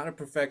bit, not a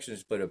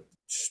perfectionist, but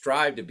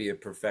strive to be a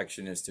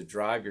perfectionist to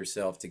drive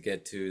yourself to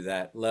get to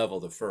that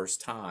level the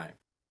first time.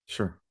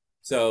 Sure.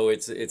 So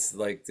it's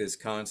like this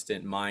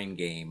constant mind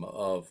game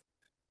of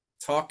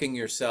talking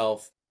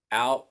yourself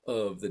out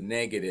of the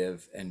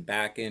negative and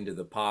back into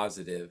the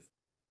positive,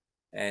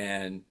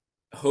 and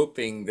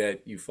hoping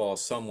that you fall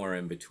somewhere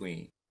in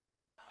between.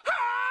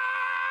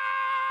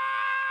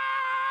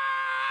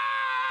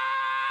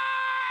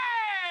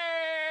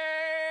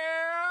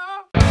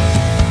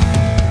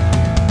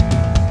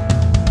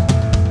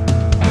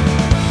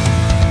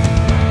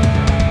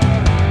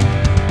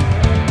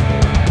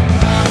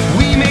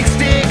 We make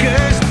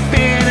stickers,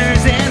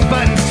 banners, and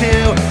buttons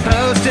too,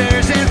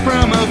 posters and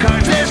promo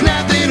cards. There's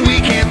nothing we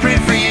can't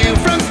print for you.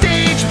 From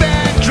stage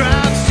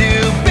backdrops to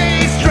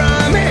bass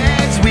drum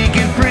heads, we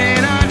can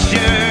print on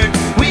shirts,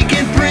 we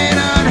can print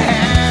on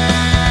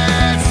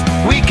hats,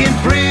 we can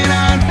print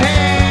on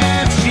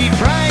pants. Cheap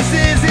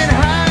prices and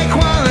high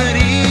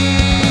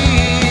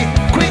quality,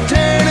 quick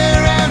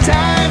turnaround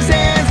times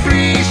and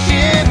free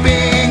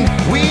shipping.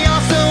 We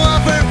also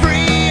offer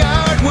free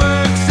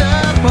artwork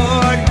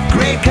support,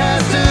 great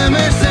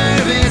customer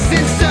service,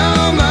 and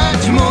so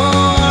much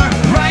more.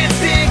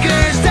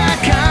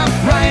 RIOTstickers.com,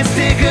 Riot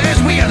Stickers,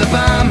 we are the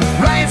bomb.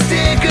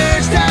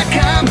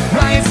 RIOTstickers.com,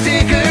 Riot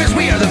Stickers,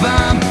 we are the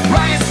bomb.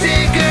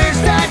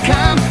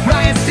 RIOTstickers.com,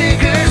 Riot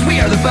Stickers, we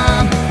are the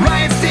bomb.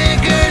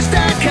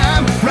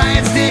 RIOTstickers.com,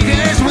 Riot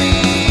Stickers,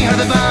 we are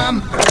the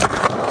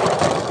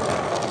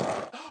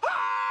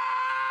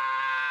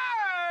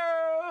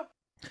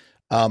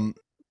bomb.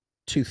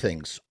 Two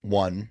things.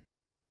 One,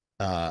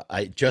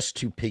 I just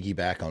to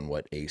piggyback on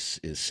what Ace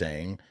is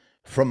saying,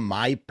 from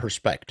my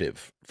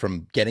perspective,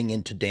 from getting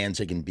into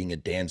Danzig and being a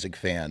Danzig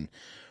fan,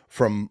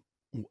 from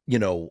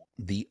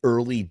the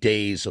early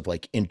days of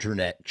like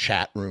internet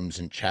chat rooms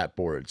and chat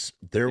boards,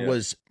 there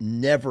was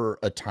never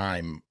a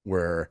time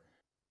where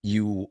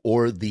you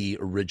or the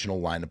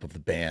original lineup of the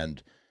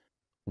band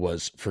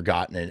was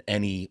forgotten in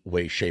any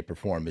way, shape, or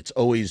form. It's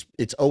always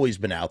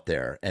been out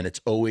there, and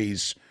it's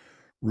always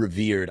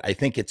revered. I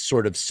think it's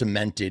sort of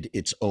cemented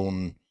its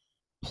own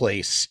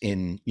place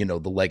in the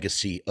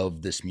legacy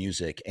of this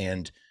music.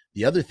 And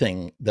the other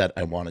thing that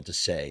I wanted to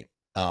say,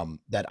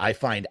 that I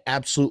find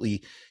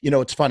absolutely,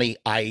 it's funny,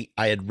 I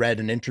had read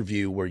an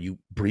interview where you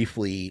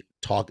briefly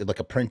talked, like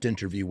a print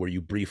interview where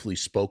you briefly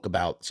spoke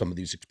about some of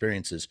these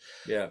experiences,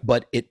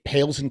 but it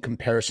pales in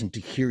comparison to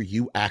hear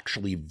you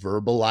actually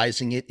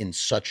verbalizing it in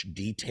such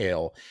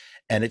detail.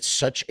 And it's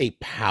such a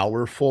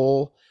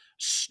powerful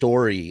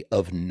story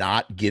of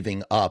not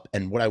giving up.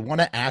 And what I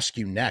want to ask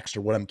you next,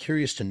 or what I'm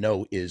curious to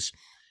know is,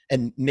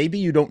 and maybe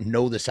you don't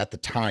know this at the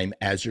time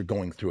as you're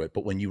going through it,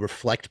 but when you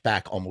reflect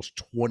back almost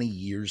 20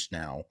 years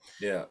now,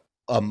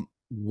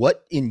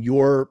 what in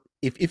your,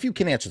 if you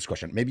can answer this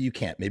question, maybe you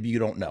can't, maybe you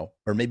don't know,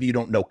 or maybe you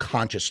don't know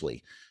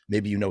consciously,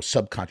 maybe you know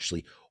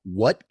subconsciously,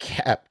 what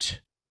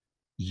kept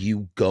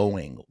you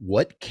going?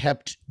 What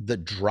kept the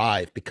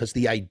drive? Because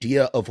the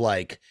idea of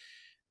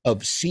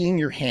seeing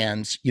your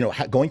hands,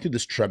 going through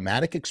this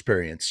traumatic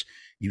experience,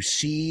 you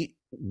see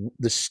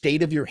the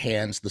state of your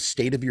hands, the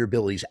state of your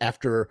abilities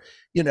after,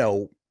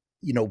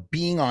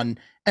 being on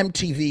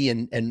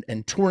MTV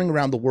and touring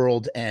around the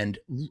world, and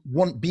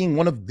being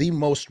one of the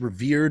most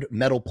revered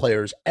metal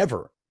players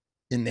ever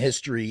in the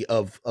history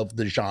of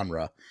the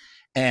genre.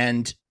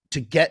 And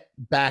to get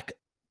back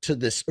to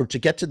this, or to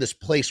get to this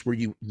place where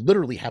you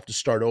literally have to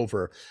start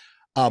over,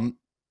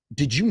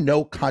 did you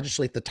know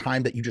consciously at the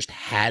time that you just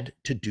had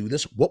to do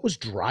this? What was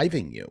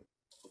driving you?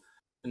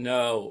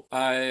 No,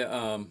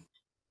 I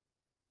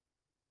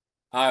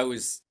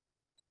was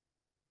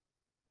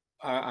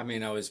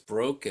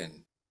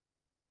broken.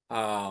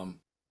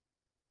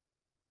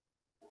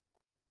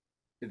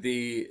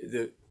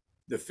 The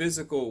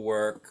physical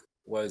work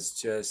was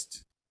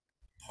just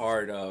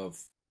part of,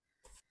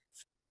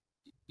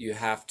 you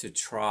have to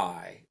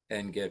try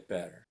and get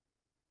better.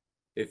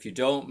 If you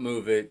don't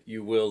move it,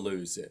 you will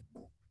lose it.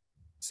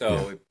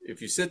 So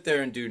if you sit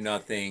there and do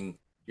nothing,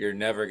 you're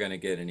never going to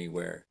get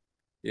anywhere.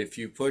 If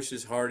you push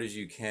as hard as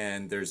you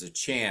can, there's a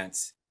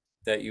chance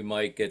that you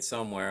might get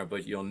somewhere,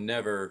 but you'll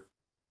never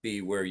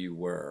be where you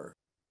were.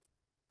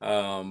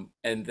 And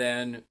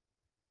then,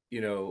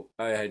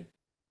 I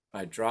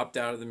dropped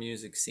out of the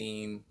music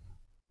scene.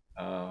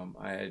 I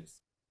had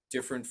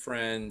different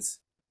friends.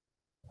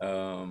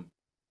 I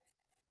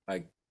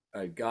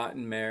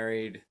gotten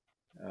married.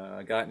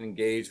 I gotten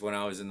engaged when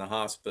I was in the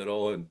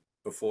hospital, and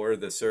before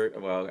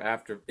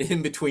after,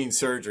 in between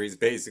surgeries,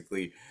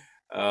 basically.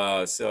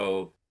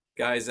 So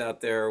guys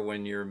out there,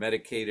 when you're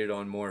medicated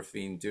on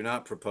morphine, do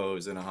not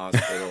propose in a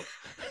hospital.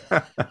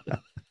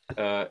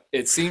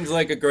 It seems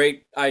like a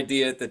great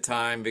idea at the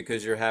time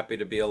because you're happy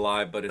to be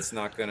alive, but it's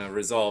not going to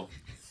resolve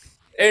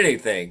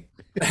anything.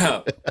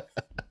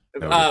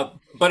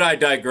 But I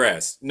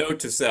digress. Note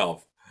to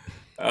self.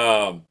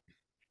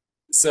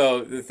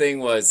 So the thing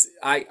was,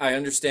 I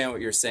understand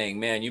what you're saying.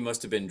 Man, you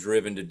must have been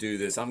driven to do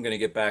this. I'm going to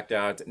get back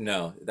out.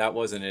 No, that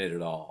wasn't it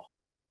at all.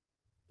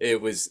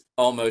 It was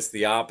almost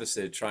the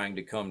opposite, trying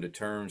to come to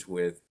terms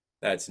with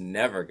that's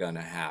never going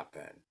to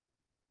happen.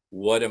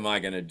 What am I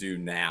going to do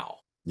now?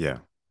 Yeah.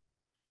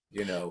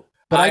 You know,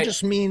 but I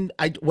just mean,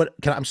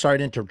 I'm sorry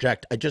to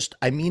interject.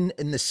 I mean,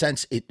 in the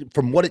sense,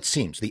 from what it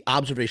seems, the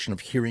observation of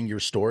hearing your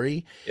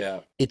story,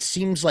 it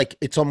seems like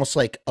it's almost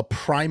like a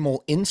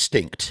primal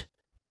instinct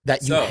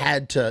that you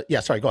had to,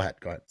 sorry, go ahead.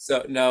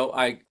 So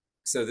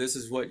so this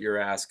is what you're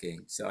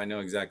asking. So I know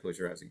exactly what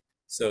you're asking.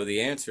 So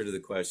the answer to the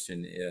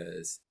question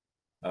is,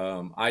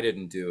 I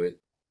didn't do it.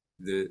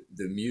 The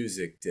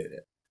music did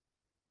it.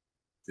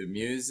 The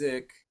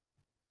music,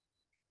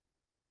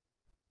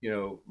 you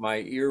know, my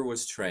ear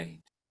was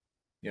trained,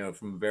 you know,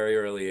 from a very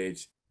early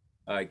age.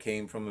 I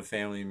came from a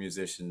family of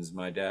musicians.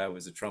 My dad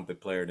was a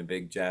trumpet player in a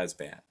big jazz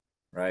band,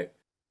 right?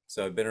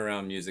 So I've been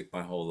around music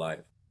my whole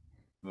life.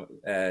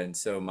 And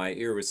so my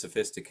ear was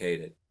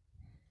sophisticated,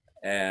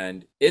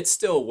 and it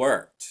still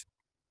worked.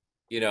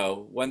 You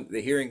know, when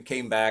the hearing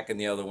came back, and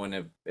the other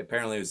one,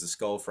 apparently it was the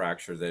skull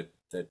fracture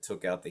that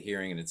took out the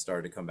hearing, and it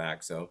started to come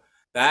back. So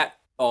that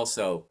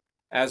also,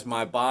 as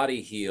my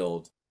body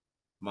healed,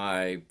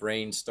 my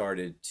brain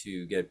started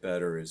to get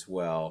better as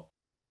well.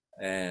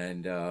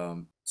 And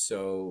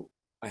so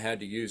I had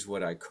to use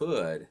what I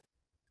could.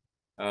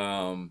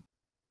 And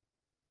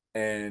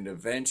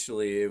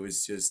eventually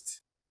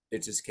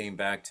it just came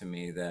back to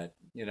me that,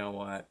 you know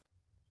what?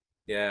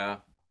 Yeah,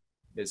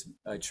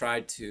 I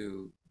tried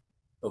to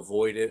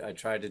avoid it. I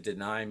tried to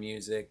deny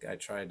music. I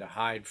tried to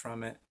hide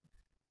from it.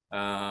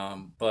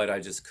 But I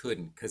just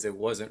couldn't, because it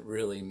wasn't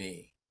really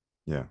me.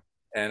 Yeah.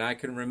 And I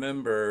can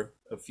remember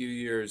a few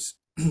years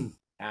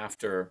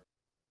after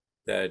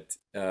that,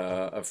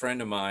 a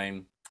friend of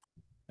mine,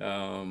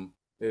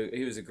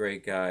 he was a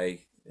great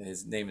guy.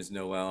 His name is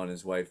Noel and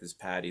his wife is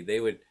Patty. They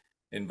would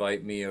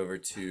invite me over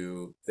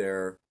to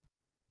their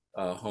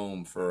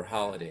home for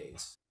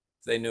holidays.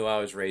 They knew I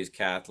was raised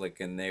Catholic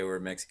and they were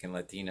Mexican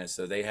Latina,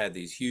 so they had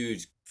these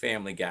huge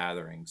family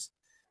gatherings.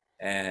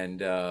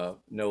 And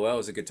Noel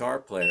was a guitar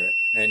player,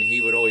 and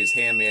he would always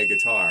hand me a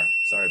guitar.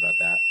 Sorry about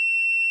that.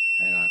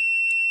 Hang on.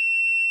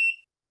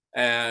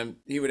 And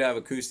he would have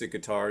acoustic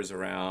guitars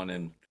around,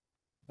 and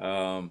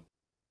I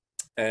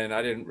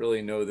didn't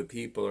really know the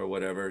people or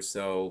whatever,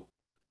 so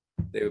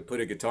they would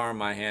put a guitar in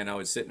my hand. I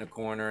would sit in a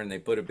corner, and they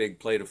put a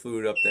big plate of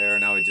food up there,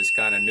 and I would just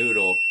kind of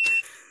noodle.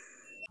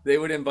 They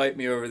would invite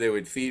me over. They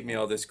would feed me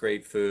all this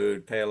great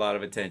food, pay a lot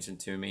of attention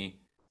to me,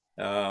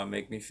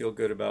 make me feel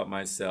good about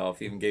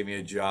myself, even gave me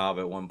a job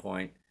at one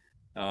point,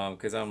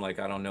 because I'm like,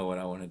 I don't know what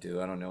I want to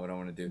do. I don't know what I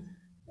want to do.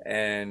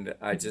 And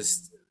I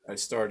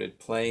started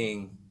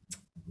playing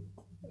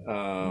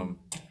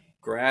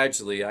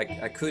gradually.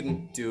 I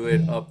couldn't do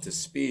it up to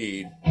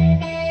speed.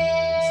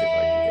 Let's see if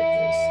I can get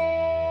this.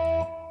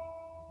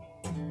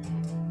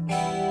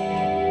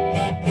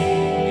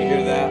 You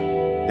hear that?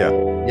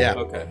 Yeah.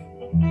 Okay.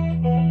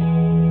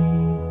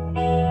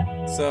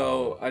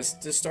 So I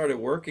just started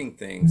working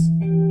things.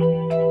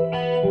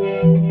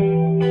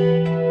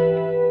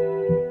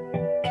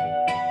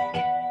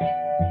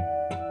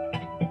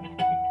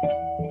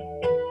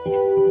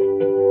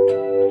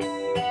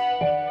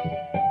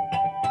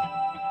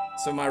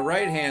 So my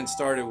right hand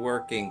started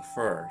working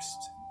first.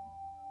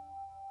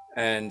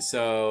 And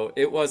so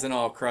it wasn't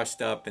all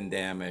crushed up and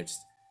damaged.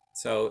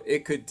 So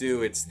it could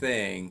do its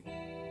thing.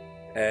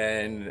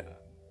 And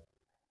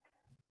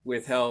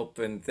with help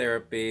and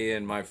therapy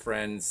and my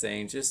friends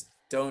saying, just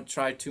don't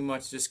try too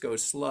much, just go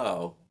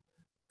slow.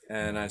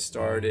 And I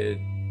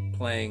started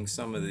playing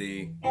some of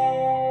the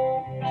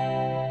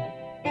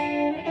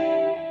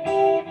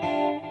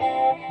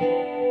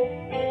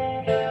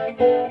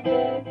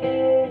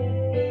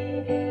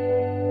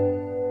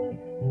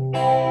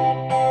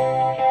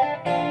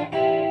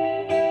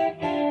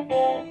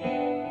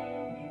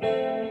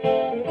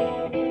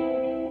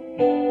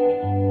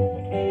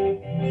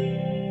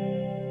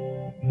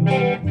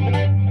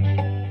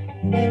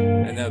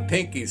and the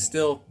pinkies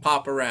still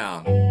pop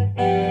around.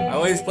 I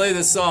always play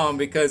this song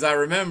because I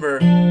remember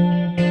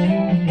and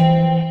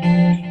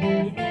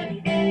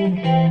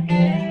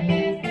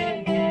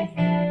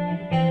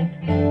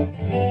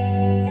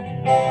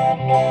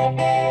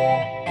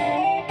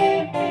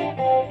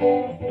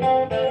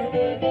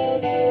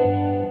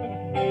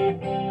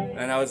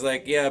I was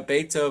like, yeah,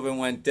 Beethoven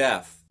went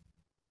deaf,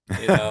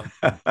 you know,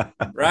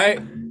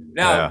 right?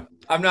 Now, yeah.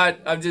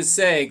 I'm just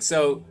saying,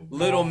 so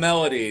little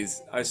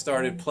melodies I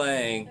started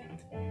playing,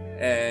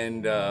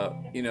 and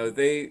you know,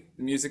 the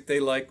music they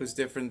liked was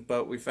different,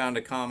 but we found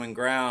a common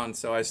ground.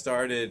 So I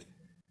started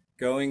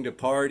going to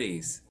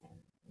parties,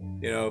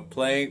 you know,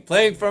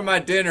 playing for my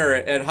dinner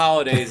at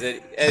holidays,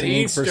 at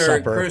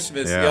Easter,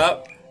 Christmas,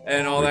 yep,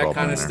 and all that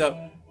kind of stuff.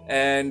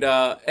 And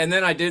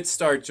then I did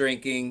start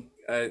drinking.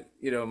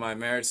 You know, my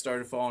marriage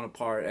started falling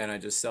apart, and I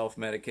just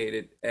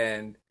self-medicated,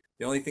 and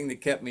the only thing that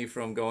kept me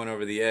from going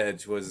over the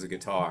edge was the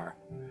guitar.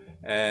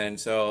 And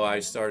so I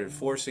started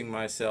forcing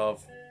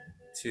myself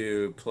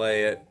to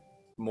play it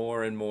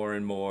more and more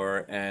and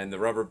more. And the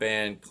rubber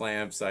band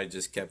clamps, I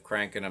just kept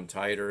cranking them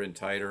tighter and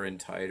tighter and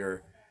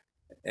tighter.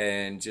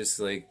 And just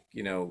like,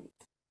 you know,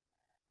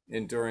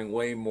 enduring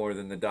way more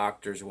than the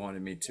doctors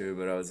wanted me to.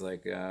 But I was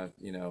like,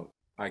 you know,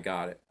 I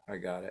got it. I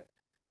got it.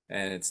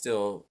 And it's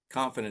still,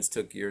 confidence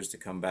took years to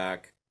come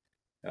back.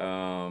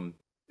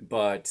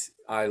 But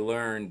I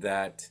learned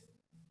that,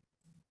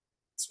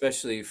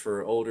 especially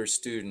for older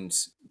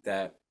students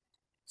that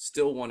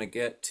still want to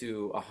get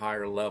to a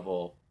higher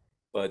level,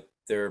 but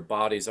their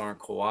bodies aren't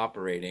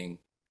cooperating.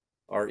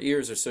 Our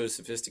ears are so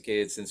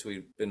sophisticated since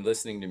we've been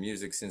listening to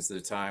music since the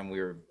time we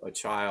were a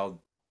child.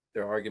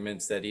 There are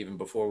arguments that even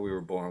before we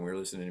were born, we were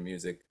listening to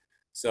music.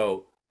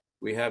 So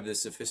we have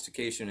this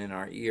sophistication in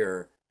our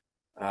ear.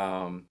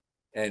 And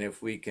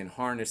if we can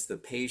harness the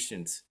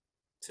patience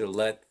to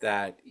let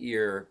that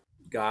ear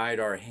guide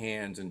our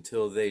hands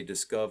until they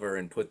discover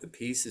and put the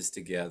pieces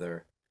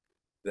together,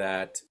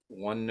 that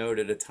one note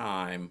at a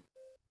time,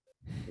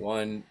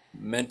 one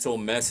mental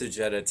message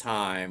at a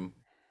time,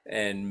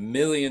 and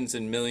millions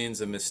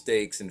of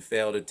mistakes and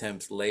failed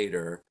attempts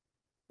later,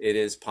 it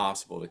is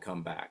possible to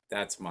come back.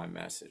 That's my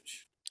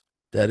message.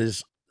 That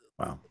is,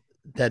 Wow.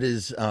 that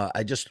is,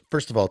 I just,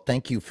 first of all,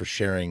 thank you for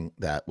sharing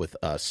that with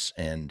us.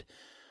 And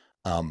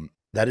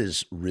that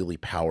is really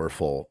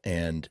powerful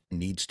and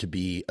needs to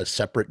be a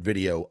separate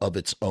video of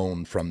its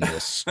own from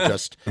this,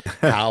 just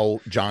how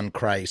John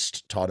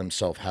Christ taught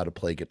himself how to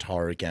play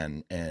guitar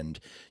again. And,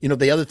 you know,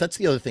 that's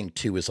the other thing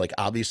too, is like,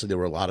 obviously there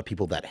were a lot of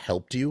people that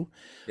helped you,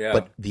 Yeah.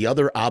 but the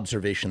other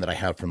observation that I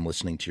have from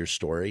listening to your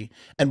story,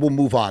 and we'll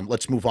move on,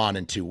 let's move on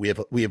into, we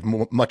have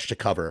much to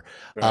cover.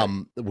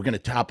 Right. We're going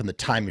to hop in the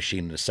time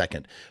machine in a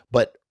second,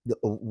 but the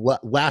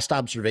last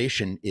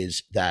observation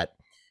is that,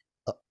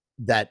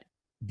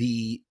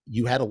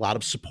 you had a lot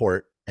of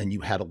support and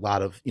you had a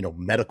lot of, you know,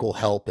 medical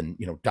help, and,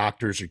 you know,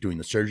 doctors are doing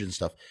the surgeon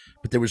stuff,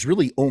 but there was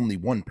really only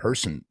one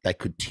person that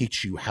could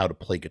teach you how to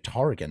play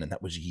guitar again. And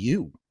that was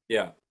you.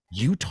 Yeah.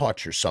 You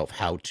taught yourself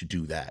how to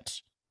do that.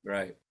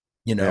 Right.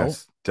 You know,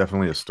 Yes,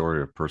 definitely a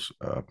story of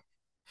I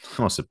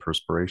almost said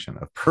perspiration,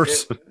 of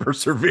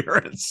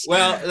perseverance.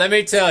 Well, let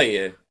me tell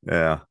you,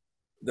 Yeah.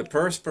 the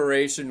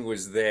perspiration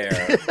was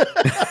there.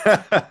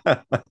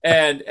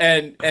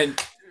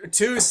 and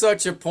to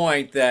such a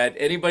point that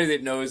anybody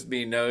that knows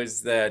me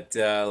knows that,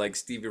 like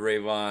Stevie Ray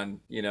Vaughan,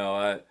 you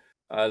know,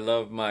 I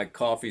love my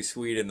coffee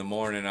sweet in the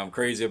morning. I'm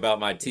crazy about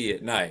my tea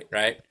at night,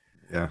 right?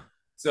 Yeah.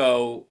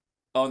 So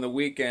on the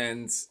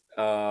weekends,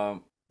 or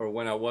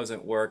when I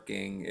wasn't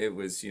working, it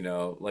was, you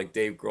know, like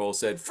Dave Grohl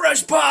said,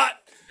 fresh pot,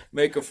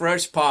 make a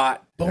fresh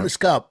pot. bonus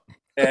cup.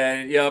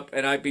 And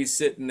and I'd be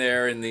sitting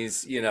there in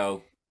these, you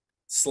know,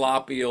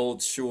 sloppy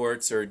old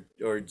shorts or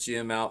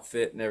gym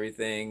outfit and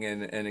everything,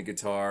 and a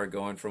guitar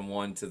going from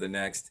one to the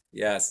next.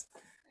 Yes.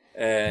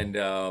 And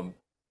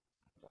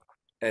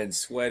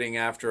sweating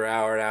after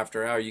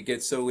hour. You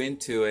get so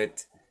into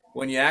it.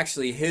 When you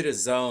actually hit a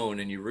zone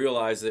and you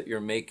realize that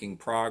you're making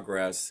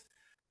progress,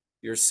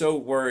 you're so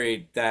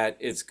worried that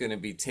it's going to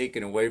be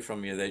taken away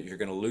from you, that you're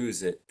going to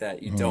lose it,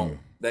 that you don't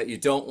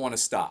want to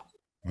stop.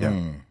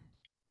 Yeah.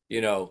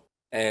 You know,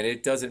 and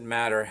it doesn't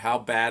matter how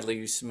badly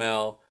you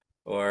smell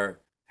or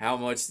how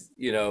much,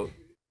 you know,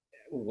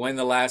 when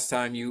the last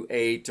time you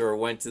ate or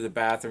went to the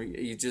bathroom.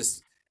 You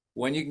just,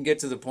 when you can get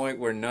to the point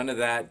where none of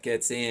that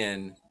gets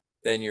in,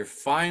 then you're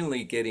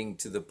finally getting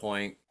to the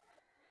point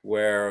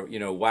where, you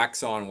know,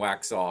 wax on,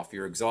 wax off.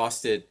 You're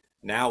exhausted.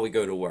 Now we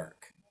go to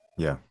work.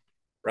 Yeah.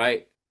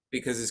 Right?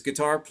 Because as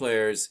guitar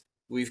players,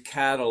 we've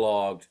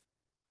cataloged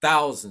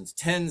thousands,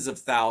 tens of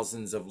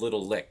thousands of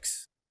little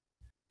licks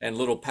and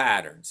little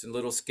patterns and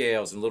little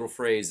scales and little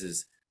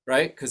phrases,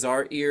 right? Because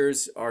our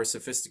ears are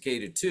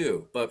sophisticated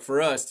too. But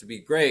for us to be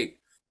great,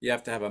 you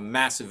have to have a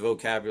massive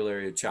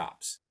vocabulary of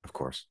chops. Of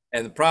course.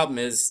 And the problem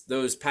is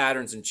those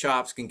patterns and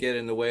chops can get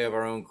in the way of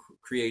our own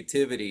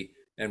creativity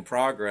and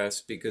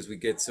progress, because we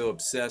get so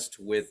obsessed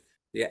with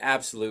the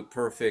absolute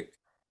perfect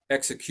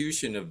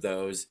execution of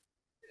those.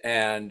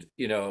 And,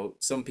 you know,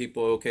 some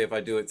people, okay, if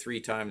I do it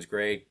 3 times,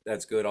 great,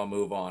 that's good, I'll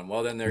move on.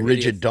 Well, then they're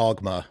rigid idiots.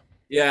 dogma.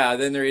 Yeah,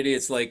 then they're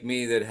idiots like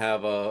me that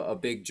have a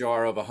big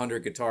jar of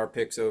 100 guitar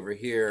picks over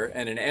here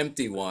and an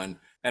empty one,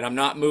 and I'm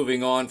not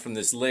moving on from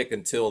this lick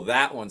until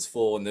that one's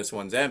full and this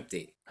one's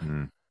empty.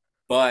 Mm.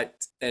 But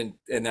and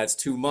that's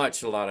too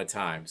much a lot of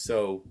times.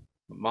 So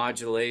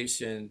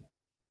modulation,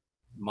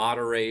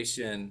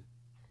 moderation,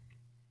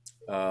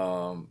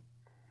 and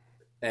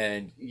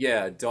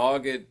yeah,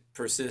 dogged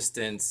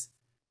persistence,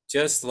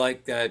 just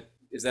like that.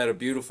 Is that a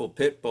beautiful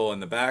pit bull in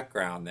the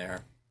background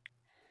there?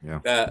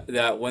 Yeah.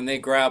 That when they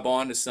grab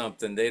onto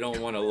something, they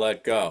don't want to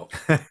let go.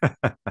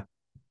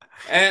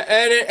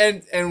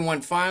 and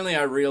when finally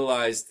I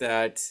realized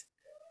that,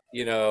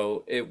 you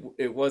know,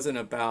 it wasn't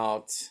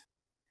about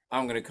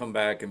I'm going to come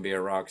back and be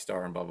a rock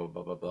star and blah blah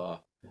blah blah blah.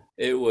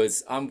 It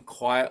was, I'm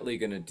quietly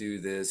going to do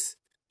this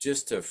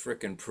just to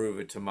frickin' prove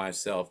it to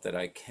myself that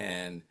I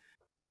can,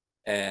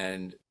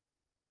 and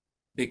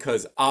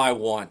because I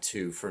want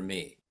to, for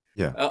me.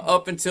 Yeah.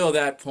 Up until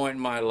that point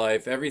in my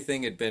life,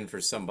 everything had been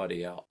for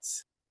somebody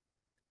else.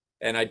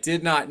 And I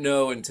did not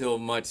know until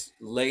much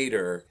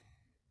later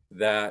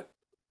that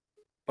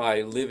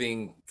by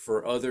living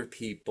for other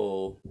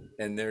people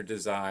and their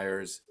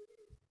desires,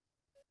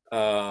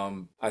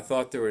 I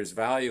thought there was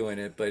value in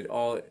it, but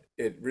all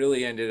it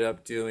really ended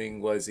up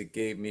doing was it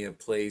gave me a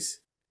place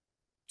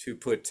to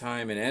put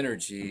time and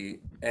energy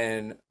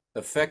and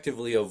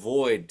effectively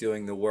avoid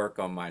doing the work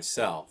on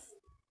myself.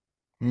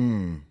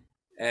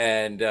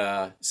 And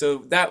so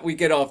that we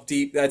get off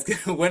deep. That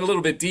went a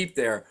little bit deep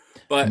there,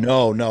 but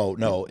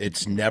no,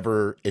 it's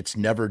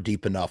never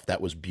deep enough.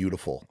 That was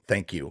beautiful.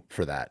 Thank you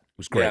for that. It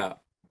was great. Yeah.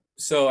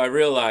 So I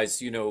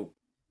realized,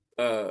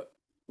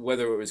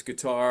 whether it was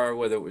guitar,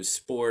 whether it was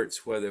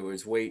sports, whether it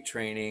was weight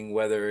training,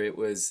 whether it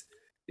was,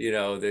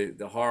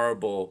 the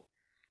horrible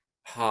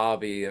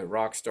hobby that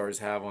rock stars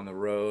have on the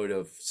road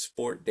of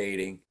sport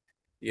dating,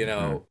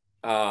 and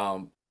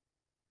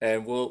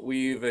we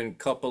even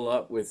couple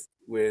up with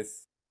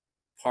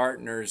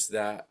partners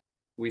that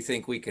we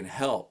think we can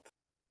help.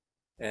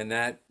 And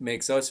that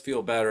makes us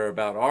feel better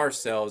about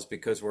ourselves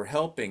because we're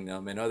helping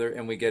them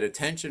and we get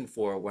attention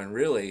for it when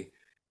really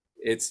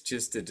it's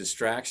just a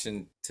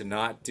distraction to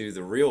not do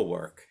the real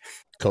work.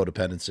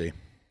 Codependency.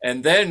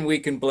 And then we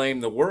can blame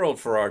the world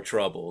for our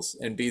troubles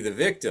and be the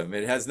victim.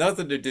 It has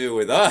nothing to do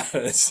with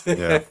us.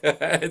 Yeah.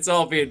 It's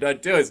all being done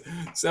to us.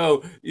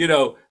 So,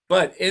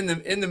 but in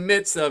the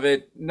midst of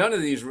it, none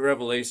of these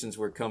revelations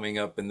were coming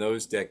up in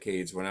those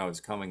decades when I was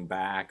coming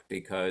back,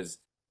 because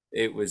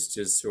it was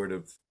just sort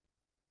of,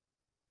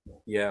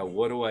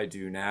 what do I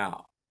do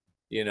now?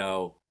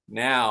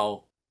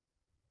 Now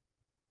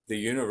the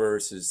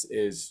universe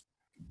is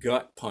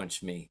gut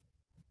punch me,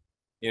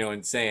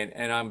 and saying,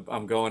 and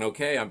I'm going,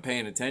 okay, I'm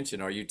paying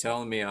attention. Are you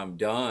telling me I'm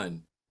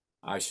done?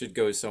 I should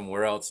go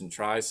somewhere else and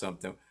try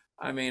something.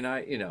 I mean,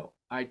 I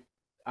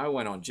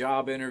went on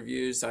job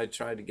interviews. I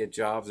tried to get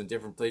jobs in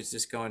different places,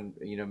 just going,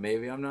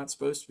 maybe I'm not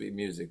supposed to be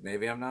music.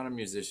 Maybe I'm not a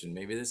musician.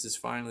 Maybe this is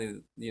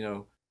finally,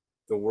 the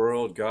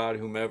world, God,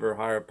 whomever,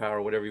 higher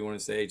power, whatever you want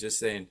to say, just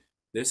saying,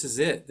 this is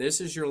it.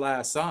 This is your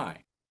last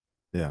sign.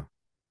 Yeah.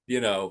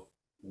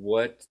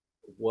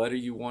 What do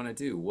you want to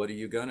do? What are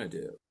you gonna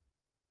do?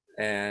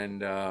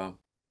 And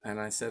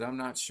I said, I'm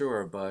not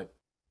sure, but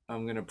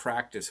I'm gonna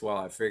practice while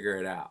I figure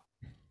it out.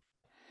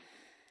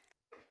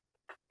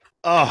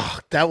 Oh,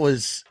 that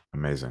was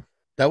amazing.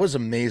 That was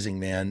amazing,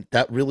 man.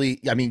 That really,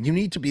 I mean, you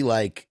need to be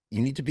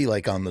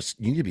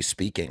be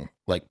speaking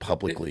like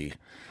publicly.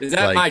 Is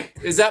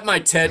that my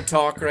TED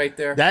talk right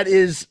there? That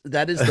is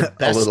the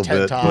best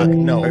TED talk.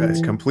 No,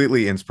 it's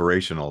completely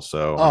inspirational.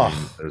 So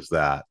there's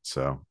that.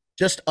 So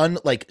just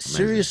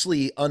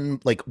seriously,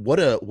 what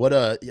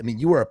a, I mean,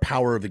 you were a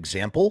power of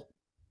example.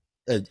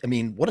 I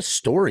mean, what a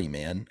story,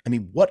 man. I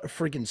mean, what a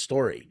freaking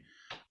story.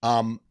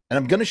 And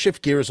I'm going to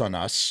shift gears on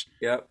us.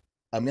 Yep.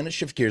 I'm going to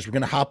shift gears. We're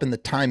going to hop in the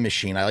time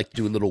machine. I like to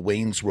do a little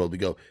Wayne's World. We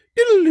go,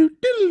 diddle-oo,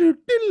 diddle-oo,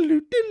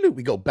 diddle-oo, diddle-oo.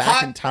 We go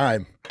back in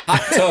time.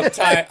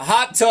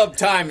 Hot tub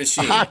time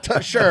machine.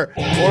 Sure.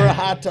 Or a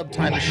hot tub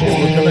time machine.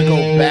 We're going to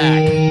go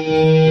back.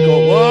 We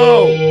go,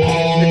 whoa.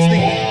 It's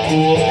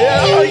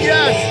oh,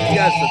 yes.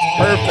 Yes, that's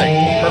perfect.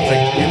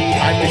 Perfect.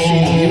 Time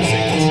machine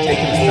music.